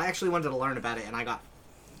psychology, so I actually wanted to learn about it, and I got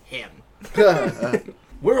him.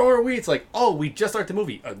 where are we? It's like, oh, we just started the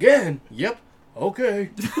movie again. Yep. Okay.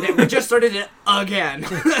 Yeah, we just started it again.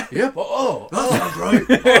 Yep. Oh, sounds right.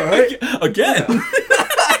 All right. Again.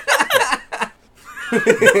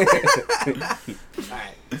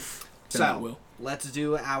 Alright. I So, will. let's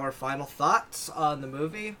do our final thoughts on the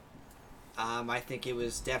movie. I think it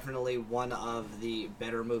was definitely one of the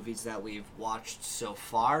better movies that we've watched so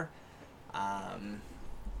far.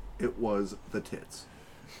 It was the tits.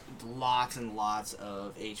 Lots and lots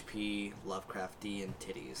of H.P. Lovecraftian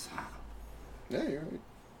titties. Yeah, you're right.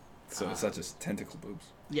 So it's not just tentacle boobs.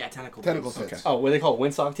 Yeah, tentacle Tentacle boobs. tits. Oh, what do they call it?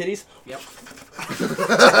 Windsock titties? Yep.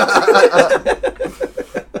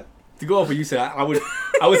 To go off what you said, I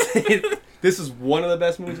would say this is one of the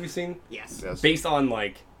best movies we've seen Yes. Yes. based on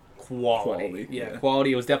like quality. Quality, Yeah, yeah.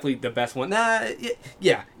 quality was definitely the best one. Yeah,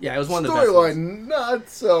 it was one of the best ones. Storyline, not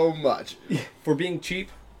so much. For being cheap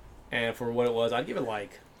and for what it was, I'd give it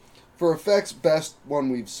like For effects, best one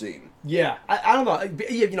we've seen. yeah. I don't know.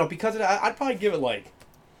 You know, because of that, I'd probably give it like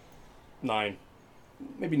 9,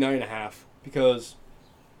 maybe 9.5 because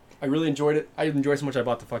I really enjoyed it. I enjoyed it so much I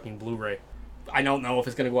bought the fucking Blu-ray. I don't know if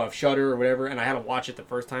it's gonna go off Shudder or whatever, and I had to watch it the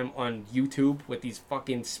first time on YouTube with these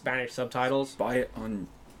fucking Spanish subtitles. Buy it on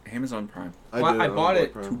Amazon Prime. Well, I bought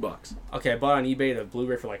it $2. Okay, I bought it on eBay the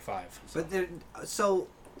Blu-ray for like $5. But so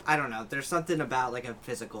I don't know. There's something about like a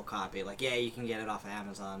physical copy. Like, yeah, you can get it off of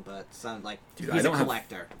Amazon, but some like Dude, he's I a don't have-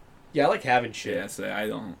 collector. Yeah, I like having shit. Yeah, so I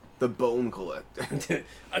don't. The Bone Collector.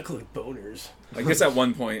 I collect boners. I guess at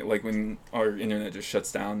one point, like when our internet just shuts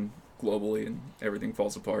down globally and everything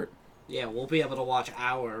falls apart. Yeah, we'll be able to watch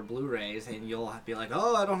our Blu-rays, and you'll be like,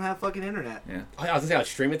 "Oh, I don't have fucking internet." Yeah. I was gonna say I'll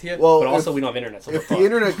stream it to you, Well, but also if- we don't have internet. So If the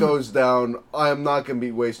internet goes down, I'm not gonna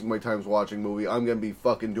be wasting my time watching a movie. I'm gonna be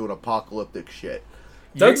fucking doing apocalyptic shit.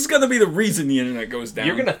 That's gonna be the reason the internet goes down.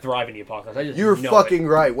 you're gonna thrive in the apocalypse. I just You're know fucking it.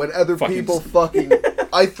 right. When other Fucking- people fucking,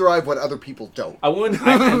 I thrive when other people don't. I wouldn't.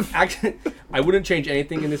 I wouldn't change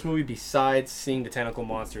anything in this movie besides seeing the tentacle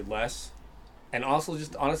monster less, and also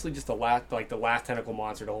just honestly just the last tentacle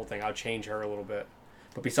monster, the whole thing. I'd change her a little bit,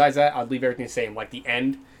 but besides that, I'd leave everything the same. Like the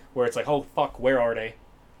end where it's like, oh fuck, where are they?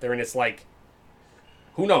 They're in this like,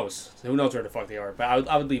 who knows? Who knows where the fuck they are? But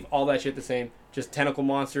I would leave all that shit the same. Just tentacle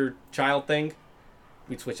monster child thing.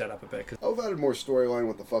 We'd switch that up a bit. 'Cause I would have added more storyline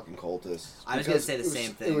with the fucking cultists. I was gonna because say the it was-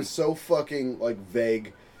 same It thing. was so fucking like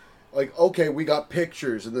vague. Like, okay, we got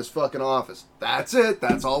pictures in this fucking office. That's it.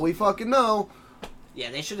 That's all we fucking know. Yeah,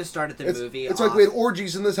 they should have started the It's, movie. it's off. like we had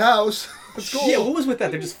orgies in this house. It's cool. Yeah, what was with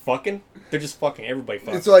that? They're just fucking. They're just fucking. Everybody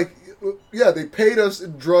fucks. It's like, yeah, they paid us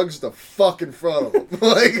in drugs to fuck in front of them.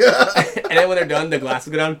 Like, And then when they're done, the glasses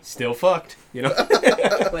go down. Still fucked. You know.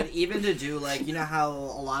 But even to do like, you know how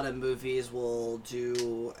a lot of movies will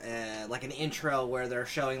do like an intro where they're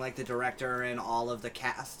showing like the director and all of the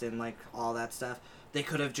cast and like all that stuff. They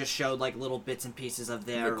could have just showed like little bits and pieces of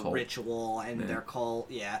their cult. ritual and Yeah. their cult.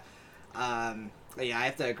 Yeah. Yeah, I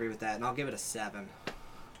have to agree with that, and I'll give it a 7.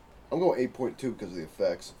 I'm going 8.2 because of the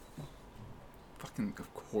effects. Fucking,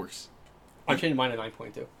 of course. I'm changing mine to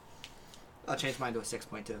 9.2. I'll change mine to a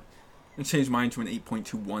 6.2. I changed mine to an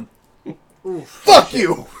 8.21. Oof. Fuck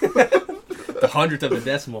you! The 100th of a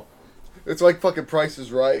decimal. It's like fucking Price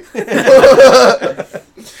is Right.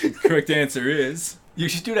 Correct answer is... You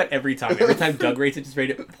should do that every time. Every time Doug rates it, just rate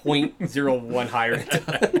it 0.01 higher.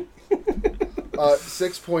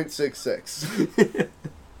 6.66.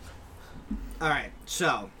 All right,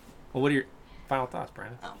 so Well, what are your final thoughts,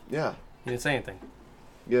 Brandon? Yeah. You didn't say anything.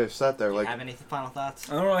 Yeah, sat there like, have any final thoughts?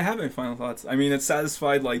 I don't really have any final thoughts. I mean, it's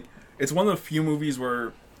satisfied, like... It's one of the few movies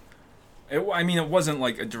where... it wasn't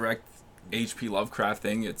like a direct H.P. Lovecraft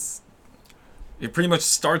thing. It pretty much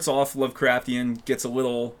starts off Lovecraftian, gets a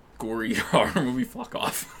little gory horror movie, fuck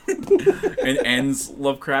off, and ends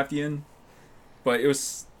Lovecraftian. But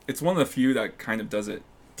it's one of the few that kind of does it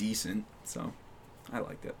decent, so I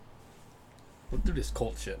liked it. We'll do this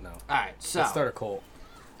cult shit now. All right, so Let's start a cult.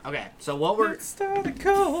 okay, so what we're Start a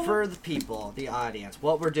cult. for the people, the audience,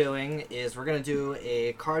 what we're doing is we're gonna do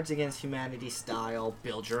a Cards Against Humanity style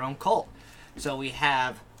build your own cult. So we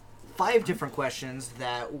have 5 different questions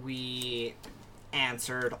that we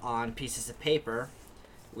answered on pieces of paper.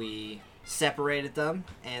 We separated them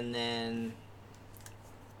and then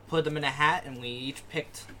put them in a hat, and we each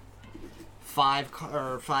picked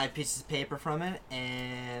 5 pieces of paper from it,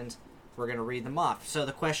 and we're gonna read them off. So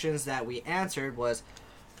the questions that we answered was,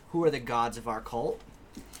 who are the gods of our cult?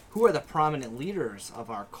 Who are the prominent leaders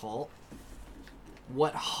of our cult?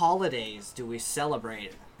 What holidays do we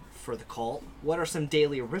celebrate for the cult? What are some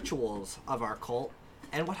daily rituals of our cult?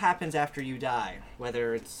 And what happens after you die?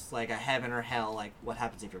 Whether it's like a heaven or hell, like what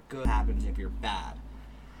happens if you're good, what happens if you're bad.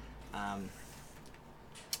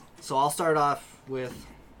 So I'll start off with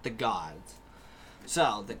the gods.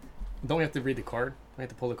 So, Don't we have to read the card? We have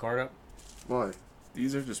to pull the card up? why?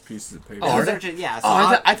 These are just pieces of paper. Oh, are those they? are yeah, so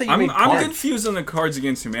Oh, I thought you I'm made cards. confused on the Cards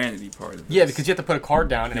Against Humanity part of this. Yeah, because you have to put a card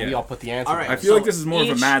down and then we Yeah. all put the answer. All right. I feel like So this is more of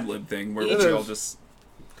a each- Mad Lib thing where each we all is- just...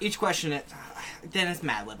 each question, then it's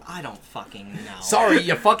Mad Lib. I don't fucking know. Sorry,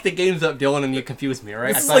 you fucked the games up, Dylan, and you confused me,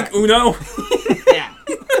 alright? This is like Uno. Yeah.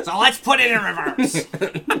 So let's put it in reverse.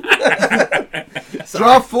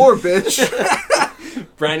 Draw 4, bitch!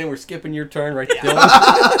 Brandon, we're skipping your turn right to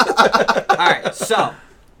Dylan. All right, so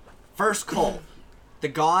first cult. The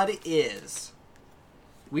god is.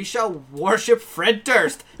 We shall worship Fred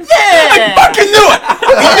Durst. Yeah! I fucking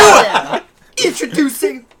knew it!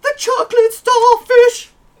 Introducing the chocolate starfish.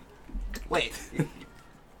 Wait.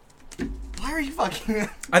 Why are you fucking?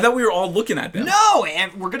 I thought we were all looking at them. No,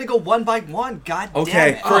 and we're gonna go one by one. God damn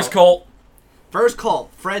Okay, it. first cult. First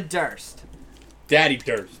cult. Fred Durst. Daddy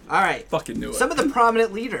Durst. All right. Fucking knew it. Some of the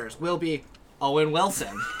prominent leaders will be Owen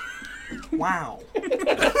Wilson. Wow. Did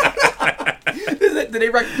they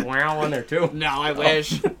write wow on there too? No, I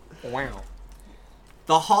wish. Wow.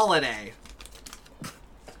 The holiday.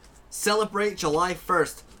 Celebrate July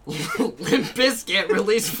 1st. Limp Bizkit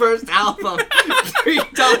released first album.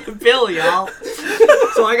 $3 bill, y'all.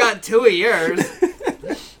 So I got 2 of yours.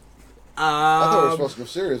 I thought we were supposed to go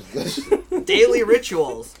serious with this. Daily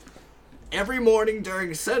rituals. Every morning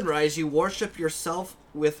during sunrise, you worship yourself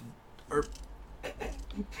with,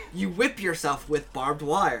 you whip yourself with barbed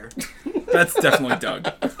wire. That's definitely Doug.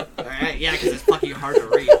 All right, yeah, because it's fucking hard to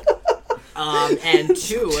read. And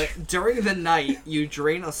 2, during the night, you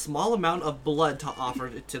drain a small amount of blood to offer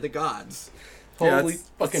it to the gods. Yeah, Holy that's-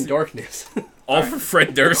 fucking darkness. All for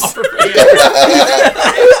Fred Durst. I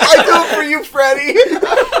do it for you, Freddy.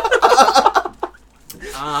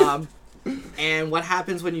 And what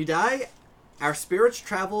happens when you die? Our spirits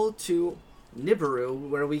travel to Nibiru,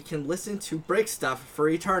 where we can listen to break stuff for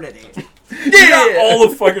eternity. Yeah, all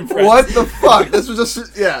the fucking Freds. What the fuck? This was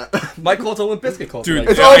just My cult's a Limp Bizkit cult. Dude,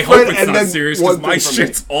 It's yeah, all I hope Fred it's and not then serious one because my thing from me.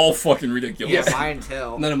 shit's all fucking ridiculous. Yeah, mine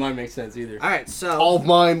too. None of mine makes sense either. Alright, so... all of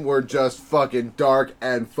mine were just fucking dark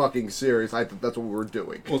and fucking serious. I think that's what we were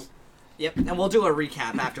doing. Well, Yep, and we'll do a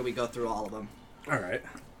recap after we go through all of them. all right.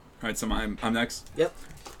 All right, so I'm next. Yep.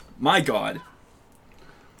 My God.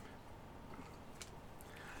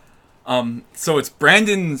 So it's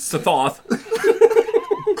Brandon Sathoth,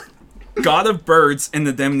 God of Birds, and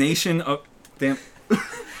the Damnation of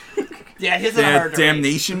Yeah, his are hard to read.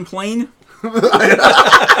 Damnation Plane.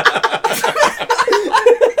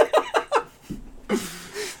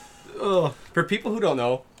 Ugh. For people who don't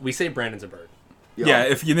know, we say Brandon's a bird. Yeah,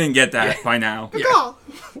 if you didn't get that by now. Yeah.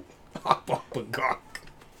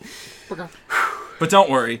 But don't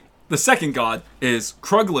worry. The second god is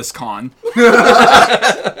Krugless Khan,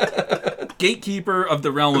 gatekeeper of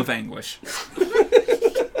the realm of anguish.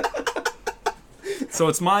 So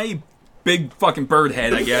it's my big fucking bird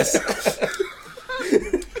head, I guess.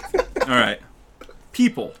 Alright.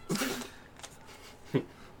 People.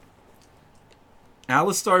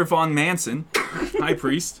 Alistar von Manson, High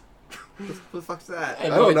Priest. Who the fuck's that? I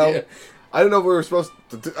don't know. I don't know if we were supposed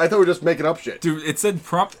to. I thought we were just making up shit. Dude, it said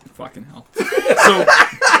fucking hell. So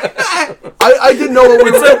I didn't know what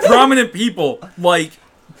we it were. said prominent people like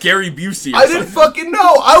Gary Busey or I didn't something. fucking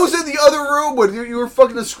know. I was in the other room when you were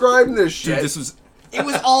fucking describing this shit. Dude, this was It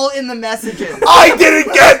was all in the messages. I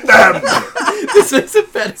didn't get them. This makes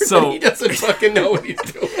it better. So- So he doesn't fucking know what he's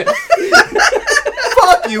doing.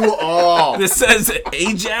 Fuck you all. This says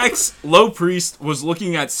Ajax, Low Priest, was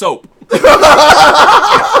looking at soap.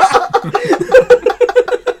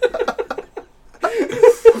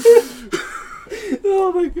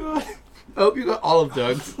 Oh my god. I hope you got all of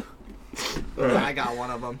Doug's. I got one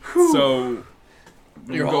of them. So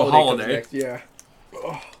we Your go comes holiday. next, yeah.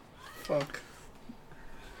 Oh, fuck.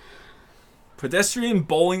 Pedestrian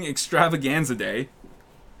Bowling Extravaganza Day.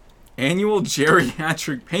 Annual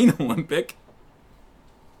Geriatric Pain Olympic.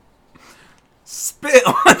 Spit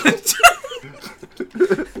on a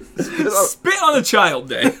Spit on a Child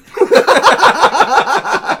Day.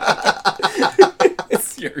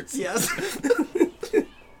 It's yours. Yes.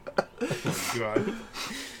 God.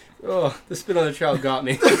 Oh, the spit on the child got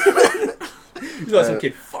me. You got some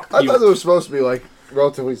kid. Fuck I you. thought it was supposed to be like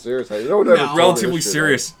relatively serious. I don't ever No. tell me Relatively this shit,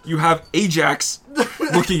 serious. You have Ajax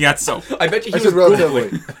looking at soap. I bet you I he said was relatively.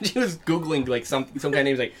 googling. I bet he was googling like some kind of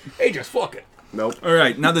names like, hey, just fuck it. Nope. All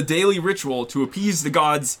right, now the daily ritual to appease the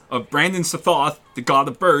gods of Brandon Sathoth, the god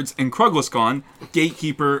of birds, and Krugliscon,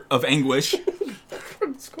 gatekeeper of anguish.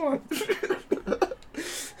 It's gone.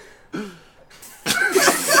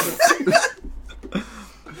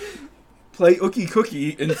 Play Ookie Cookie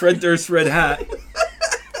in Fred Durst's Red Hat.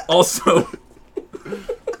 Also,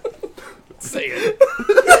 Say it.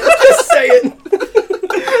 Just say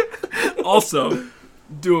it. also,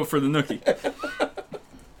 do it for the Nookie.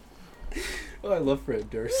 Oh, I love Fred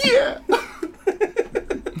Durst. Yeah.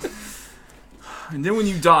 And then when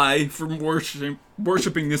you die from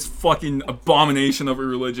worshiping this fucking abomination of a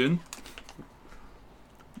religion,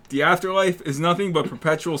 the afterlife is nothing but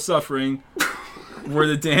perpetual suffering, where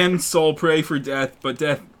the damned soul pray for death, but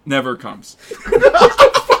death never comes.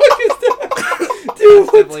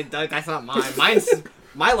 Definitely, Doug, that's not mine.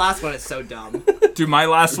 My last one is so dumb. Dude, my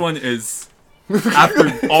last one is, after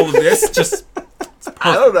all of this, just...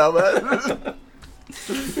 I don't know, man.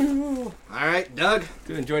 Alright, Doug.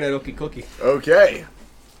 Dude, enjoy that Ookie Cookie. Okay.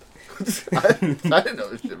 I didn't know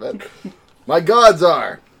this shit, man. My gods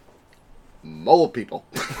are mole people.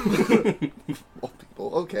 Mole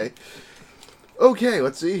people. Okay. Okay.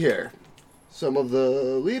 Let's see here. Some of the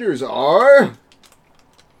leaders are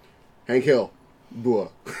Hank Hill, Bua,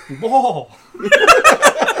 Whoa.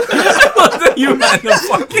 You had the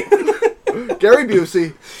fucking... Gary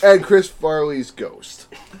Busey, and Chris Farley's Ghost.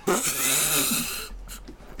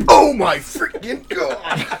 Oh my freaking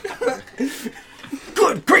god!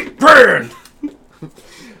 Good, great burn!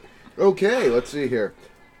 Okay, let's see here.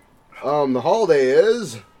 The holiday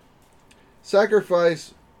is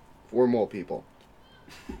Sacrifice for mole people.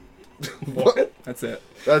 What? That's it.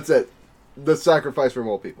 That's it. The sacrifice for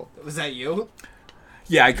mole people. Was that you?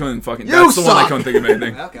 Yeah, I couldn't fucking. You That's the one I suck! couldn't think of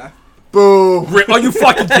anything. Okay. Boo! Are you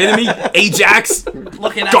fucking kidding me? Ajax,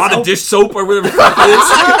 Looking at God of dish soap or whatever the fuck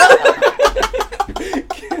it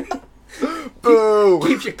is. Boo!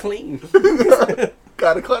 Keeps you clean.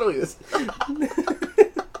 Gotta cleanliness.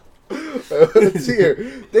 Let's see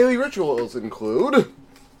here. Daily rituals include.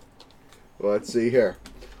 Let's see here.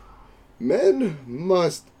 Men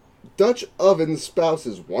must Dutch oven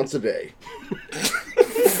spouses once a day.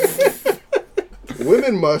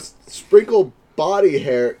 Women must sprinkle body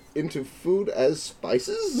hair into food as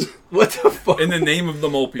spices. What the fuck? In the name of the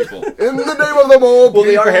mole people. In the name of the mole people.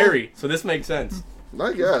 Well, they are hairy, so this makes sense.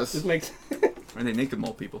 I guess. This makes. Are they naked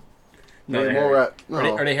mole people? No, They're they're mole hairy. rat.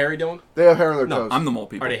 No. Are they hairy, Dylan? They have hair on their No, toes. I'm the mole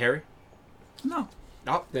people. Are they hairy? No.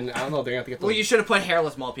 No, then I don't know. They're gonna have to get. Well, you should have put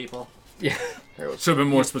hairless mole people. Yeah. Hairless. Should have been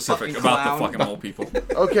more specific fucking about clown. the fucking mole people.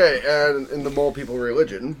 Okay, and in the mole people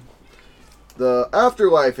religion, the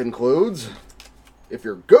afterlife includes, if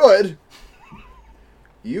you're good,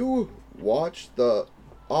 you watch The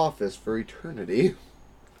Office for eternity.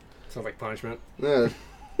 Sounds like punishment. Yeah,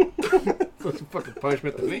 That's fucking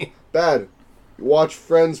punishment to me. bad. You watch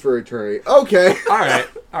Friends for eternity. Okay, All right.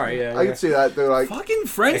 Yeah. I can see that. They're like, Fucking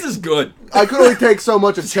Friends is good. I could only take so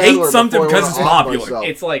much of Chandler something before I because wanna it's off popular. myself.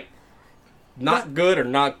 It's like not good or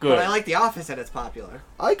not good. But I like The Office and it's popular.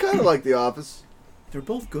 I kind of like The Office. They're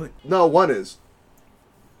both good. No, one is.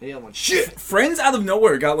 The other one. Shit. Friends out of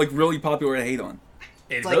nowhere got like really popular to hate on.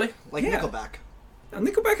 It's Like, really? Like Yeah. Nickelback. Now,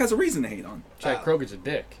 Nickelback has a reason to hate on. Chad Kroger's a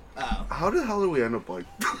dick. Oh. How the hell did we end up like?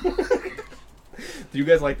 Do you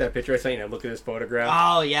guys like that picture I sent you? Look at this photograph.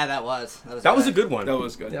 Oh, yeah, that was. That was a good one. That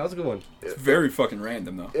was good. Yeah, that was a good one. It's very fucking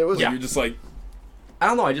random though. It was. Yeah. You're just like, I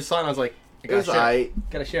don't know. I just saw it and I was like, I It gotta was share it.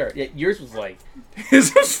 aight. Gotta share it. Yeah, yours was like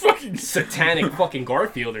this is fucking. satanic fucking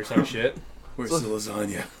Garfield or some shit. Where's the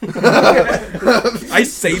lasagna? I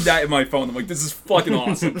saved that in my phone. I'm like, this is fucking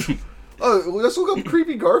awesome. Oh, let's look up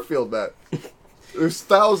creepy Garfield. That there's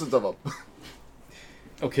thousands of them.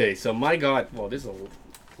 Okay, so my god. Well, this is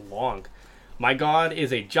a long. My god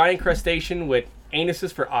is a giant crustacean with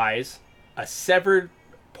anuses for eyes, a severed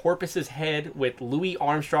porpoise's head with Louis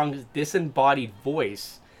Armstrong's disembodied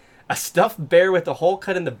voice, a stuffed bear with a hole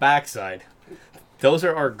cut in the backside. Those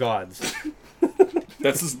are our gods.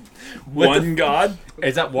 That's just one god.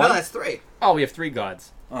 Is that No, one? that's 3. Oh, we have 3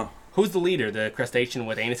 gods. Oh, Who's the leader? The crustacean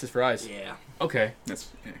with anuses for eyes? Yeah. Okay.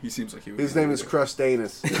 he seems like he would. His name is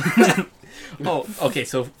Crustanus. Oh, okay.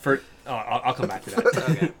 So for I'll come back to that.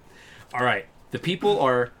 Okay. All right. The people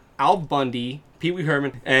are Al Bundy, Pee Wee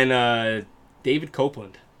Herman, and David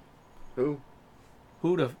Copeland. Who?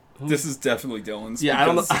 Who? This is definitely Dylan's. Yeah, I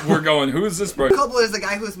don't know. because We're going. Who is this person? Copeland is the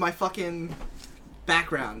guy who's my fucking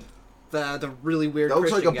background. The really weird That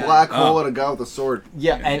looks like Christian a guy. black hole Oh. and a guy with a sword.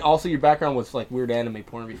 Yeah, and also your background was like weird anime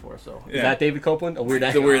porn before. So is Yeah. that David Copeland? A weird The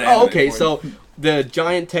anime. weird Oh, anime okay. porn. So the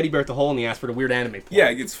giant teddy bear with the hole in the ass for the weird anime porn. Yeah,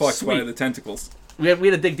 he gets fucked by Sweet. the tentacles. We had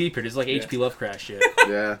to dig deeper. This is like H.P. Lovecraft shit.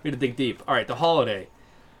 Yeah. We had to dig deep. All right, the holiday.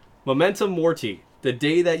 Memento Mori. The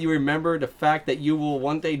day that you remember the fact that you will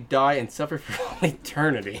one day die and suffer for all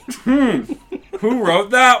eternity. Who wrote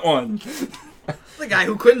that one? The guy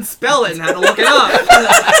who couldn't spell it and had to look it up.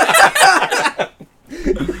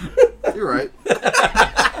 You're right.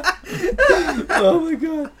 Oh my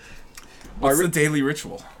god. What's the daily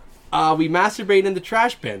ritual? We masturbate in the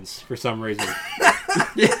trash bins for some reason.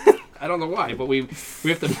 I don't know why, but we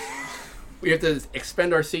have to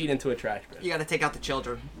expend our seed into a trash bin. You gotta take out the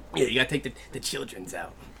children. Yeah, you gotta take the children's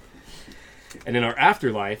out. And then our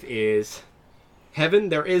afterlife is heaven.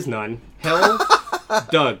 There is none. Hell,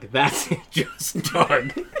 Doug. That's it, just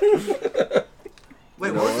Doug.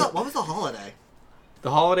 Wait, what was the holiday? The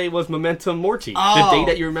holiday was Memento Mori. Oh. The day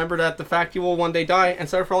that you remember that the fact you will one day die and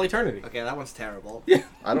suffer for all eternity. Okay, that one's terrible.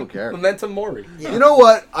 I don't care. Memento Mori. You know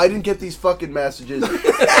what? I didn't get these fucking messages.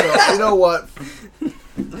 So, you know what?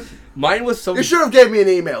 Mine was so. You should have gave me an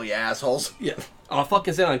email, you assholes. Yeah. I'll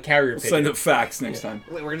fucking send it on carrier pigeon. Send it fax next time.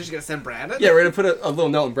 Wait, we're just gonna send Brandon? Yeah, we're gonna put a little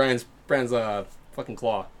note in Brian's fucking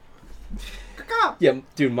claw. Yeah,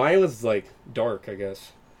 dude, mine was like dark, I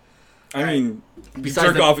guess. I mean, you Besides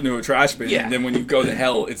jerk the- off into a trash bin, Yeah. and then when you go to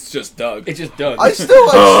hell, it's just Doug. It's just Doug. I still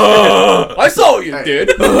like. I saw you, Hey. dude.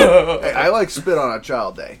 Hey, I like spit on a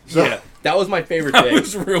child day. So, Yeah, that was my favorite That thing.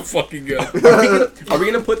 was real fucking good. Are we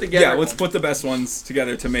gonna put together? Yeah, let's put the best ones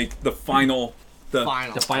together to make the final, the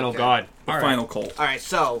Final. the final Okay. god. the All right. final cult. Alright,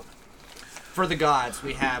 so for the gods,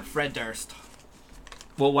 we have Fred Durst.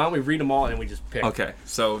 Well, why don't we read them all and we just pick? Okay,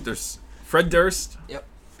 so there's Fred Durst, Yep.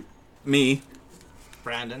 me,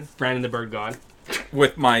 Brandon. Brandon the Bird God.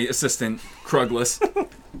 with my assistant Crugless.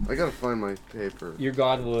 I gotta find my paper. Your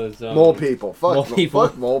god was Mole people. Fuck mole people.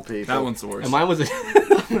 Fuck mole people. That one's the worst. And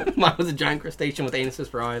mine was a giant crustacean with anuses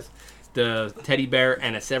for eyes, the teddy bear,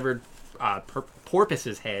 and a severed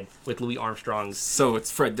porpoise's head with Louis Armstrong's. So it's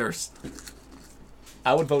Fred Durst.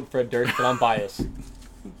 I would vote Fred Durst, but I'm biased.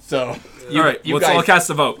 So All right, let's all cast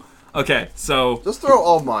a vote. Okay, so Just throw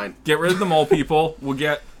all mine. get rid of the mole people. We'll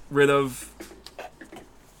get rid of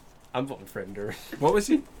I'm voting Fred Durst. what was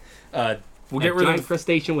he? We'll get rid giant of.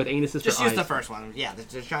 crustacean with anuses Just for use eyes. the first one. Yeah,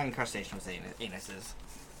 the giant crustacean with anuses.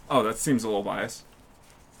 Oh, that seems a little biased.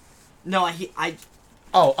 No, I Which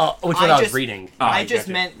one I was just- reading. I just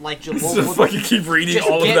gotcha. meant like Just fucking keep reading just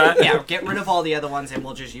all of get, that. Yeah, get rid of all the other ones, and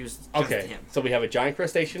we'll just use just Okay, him. so we have a giant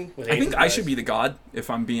crustacean with anuses I think for I eyes. should be the god if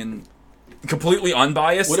I'm being completely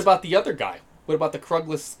unbiased. What about the other guy? What about the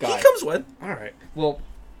Crugless guy? he comes with? All right. Well,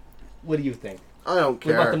 what do you think? I don't What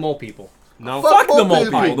care. about the mole people? No. Fuck Fuck the mole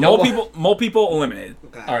people. people. The No mole people eliminated.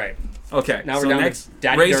 Okay. All right. Okay, Now we're so down to next,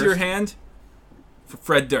 Daddy raise Durst. your hand for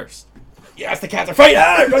Fred Durst. Yes, the cats are fighting.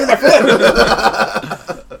 Ah, going to my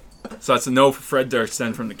foot. So that's a no for Fred Durst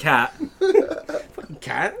then from the cat.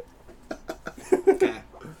 Cat? Okay.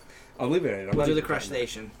 I'll leave it in. We'll do the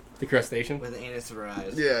crustacean The crustacean. with the anus for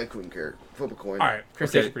eyes. Yeah, I couldn't care. Flip a coin. All right,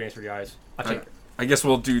 crustacean Okay. for answer for your eyes. I'll I, take it. I guess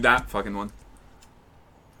we'll do that fucking one.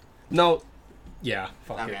 No. Yeah.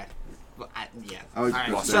 Fuck Okay. it. Well, yeah. I was All right,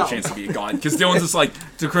 Lost so, no chance to be a god because Dylan's just like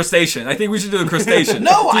the crustacean. I think we should do the crustacean.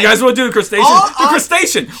 No, do you guys want to do the crustacean? All- The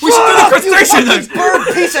crustacean. We should do the crustacean.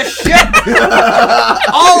 bird piece of shit!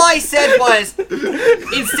 All I said was,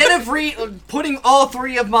 instead of putting all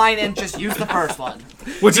three of mine in, just use the first one.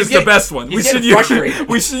 Which is the getting- best one. he's We should getting use. frustrated.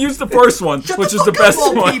 We should use the first one, Shut which the is the fuck up, best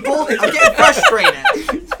little one. people! I'm getting frustrated.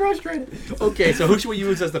 It's frustrating. Okay, so who should we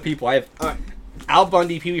use as the people? I have Alright. Al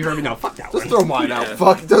Bundy, Pee Wee Herman. No, fuck that Just one. throw mine Yeah. out.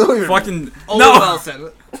 Fuck. Don't even. Fucking Owen no. Wilson.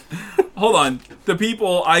 Hold on. The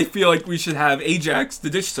people I feel like we should have Ajax, the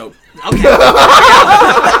dish soap. Okay.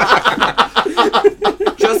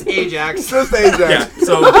 Just Ajax. Just Ajax. Yeah.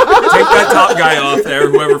 So take that top guy off there.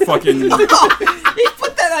 Whoever fucking. He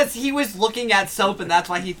put that as he was looking at soap, and that's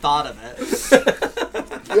why he thought of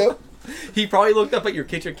it. Yep. He probably looked up at your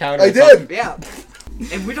kitchen counter. I and saw- did. Yeah.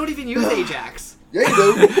 And we don't even use Ajax. Yeah, you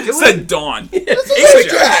do. Do Said Dawn. This is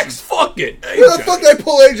Ajax. Fuck it. Where the fuck did I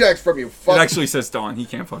pull Ajax from you? It Fuck. actually says Dawn. He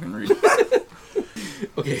can't fucking read.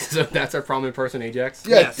 Okay, so that's our prominent person, Ajax.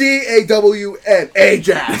 Yeah, Yes. DAWN.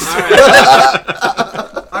 Ajax.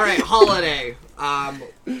 All right, holiday.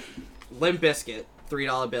 Limp Bizkit,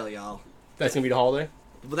 $3 bill, y'all. That's gonna be the holiday.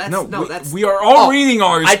 Well, that's No, that's we are all Oh, reading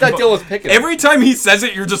ours. I thought but Dylan was picking. Every time he says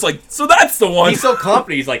it, you're just like, so that's the one. He's so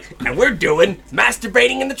confident. He's like, and we're doing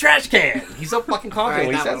masturbating in the trash can. He's so fucking all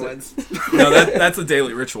confident right. when he That says one it. wins. No, that's a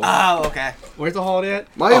daily ritual. Oh, okay. Where's the holiday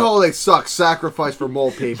at? My holiday sucks. Sacrifice for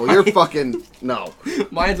mole people. You're fucking no.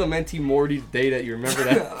 Mine's a Menti Morty day that you remember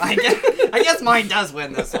that. I guess mine does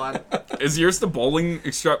win this one. Is yours the bowling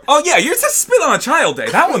extra? Oh yeah, yours is spit on a child day.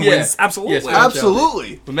 That one Yeah. wins absolutely. Yes,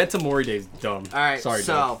 Absolutely. Memento Mori Day is dumb. All right. Sorry,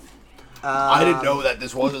 so. I didn't know that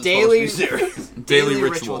this wasn't daily- supposed to be serious. Daily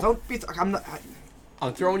ritual. Don't be. I'm not.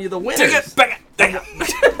 I'm throwing you the winners. Take it back. Take it.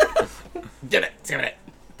 Get it. Get it.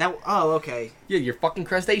 That. Oh, okay. Yeah, your fucking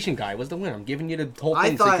crustacean guy was the winner. I'm giving you the whole thing. I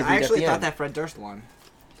so you thought. can I read at actually the thought end. that Fred Durst won.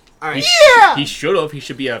 All right. He should have. He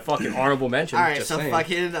should be a fucking honorable mention. All right. just So saying.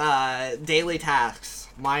 fucking daily tasks.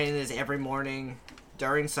 Mine is every morning.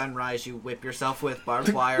 During sunrise, you whip yourself with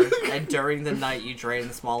barbed wire, and during the night, you drain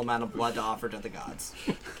a small amount of blood to offer to the gods.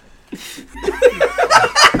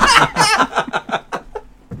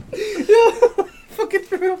 fucking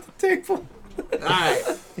threw it off the table. All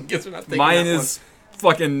right. Guess we're not taking Mine that is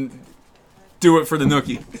fucking do it for the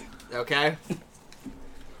nookie. Okay. one.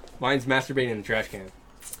 Mine's masturbating in the trash can.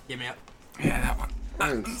 Give me up. Yeah, that one.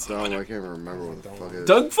 I'm dumb. I can't even remember what the fuck it is.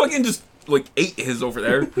 Doug fucking just like ate his over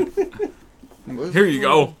there. What? Here you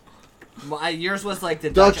go. Yours was like the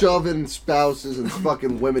Dutch oven spouses and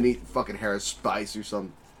fucking women eat fucking hair spice or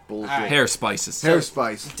some bullshit. Alright. Hair spices. Hair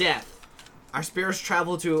spice. Death. Our spirits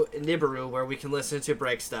travel to Nibiru, where we can listen to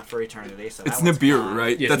break stuff for eternity. So It's that one's Nibiru, gone.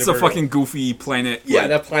 right? Yes, That's the Nibiru. fucking goofy planet. Yeah, like,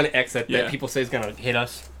 that Planet X that Yeah. people say is gonna hit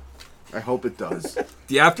us. I hope it does.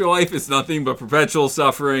 the afterlife is nothing but perpetual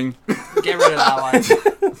suffering. Get rid of that one.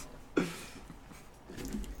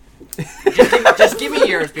 just give me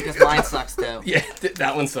yours because mine sucks too. Yeah,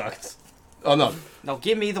 that one sucks. Oh no, No,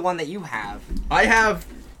 give me the one that you have. I have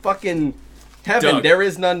fucking heaven. Doug. There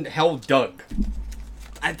is none. Hell, Doug.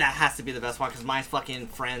 That has to be the best one because mine's fucking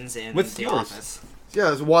Friends in What's The yours? Office. Yeah, I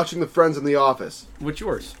was watching the Friends in the Office. What's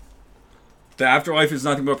yours? The afterlife is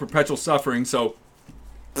nothing but perpetual suffering, so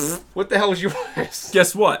What the hell was yours?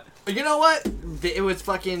 Guess what? You know what? It was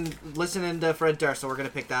fucking listening to Fred Durst, so we're gonna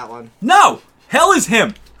pick that one. No! Hell is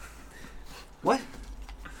him! What?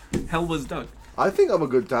 Hell was Doug. I think I'm a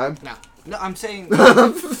good time. No, I'm saying.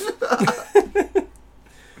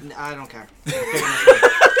 I don't care.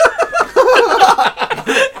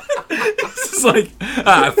 It's like,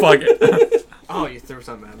 fuck it. Oh, you threw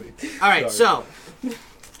something at me. All right, so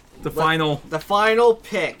The final. the final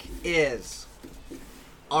pick is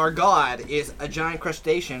our god is a giant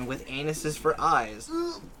crustacean with anuses for eyes,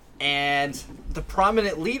 and the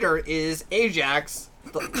prominent leader is Ajax,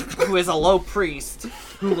 who is a low priest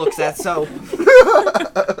who looks at soap.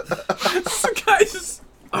 Guys.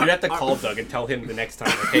 You have to call Doug and tell him the next time.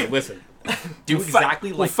 Like, hey, listen. Do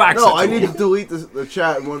exactly like fax No, it I to need him. to delete the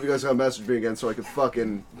chat, and one of you guys gotta message me again so I can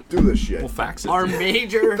fucking do this shit. We'll fax it. Our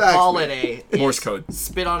major Fax me. holiday is Morse code.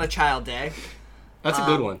 Spit on a Child Day. That's a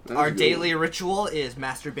good one. Our a good daily ritual is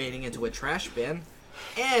masturbating into a trash bin.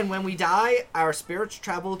 And when we die, our spirits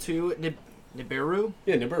travel to Nibiru,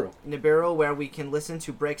 Yeah, Nibiru. where we can listen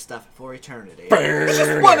to break stuff for eternity. It's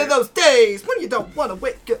just one of those days when you don't want to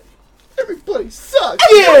wake up. Everybody sucks.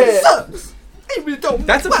 It sucks. And we don't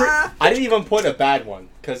That's a know pretty. why. I didn't even put a bad one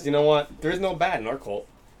because you know what? There is no bad in our cult.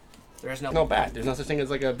 There's no. No bad. There's no such thing as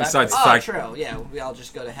like a bad. Besides- one. Oh, fact- true. Yeah, we all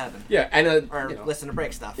just go to heaven Yeah, and or you know, listen to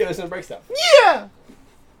break stuff. yeah, listen to break stuff. Yeah.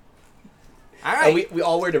 All And right. we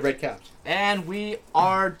all wear the red caps. And we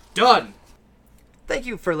are done. Thank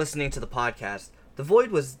you for listening to the podcast. The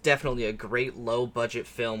Void was definitely a great low-budget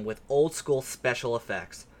film with old-school special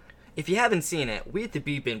effects. If you haven't seen it, we at the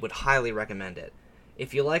B-Bin would highly recommend it.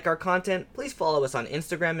 If you like our content, please follow us on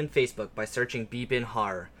Instagram and Facebook by searching B-Bin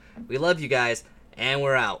Horror. We love you guys, and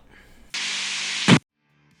we're out.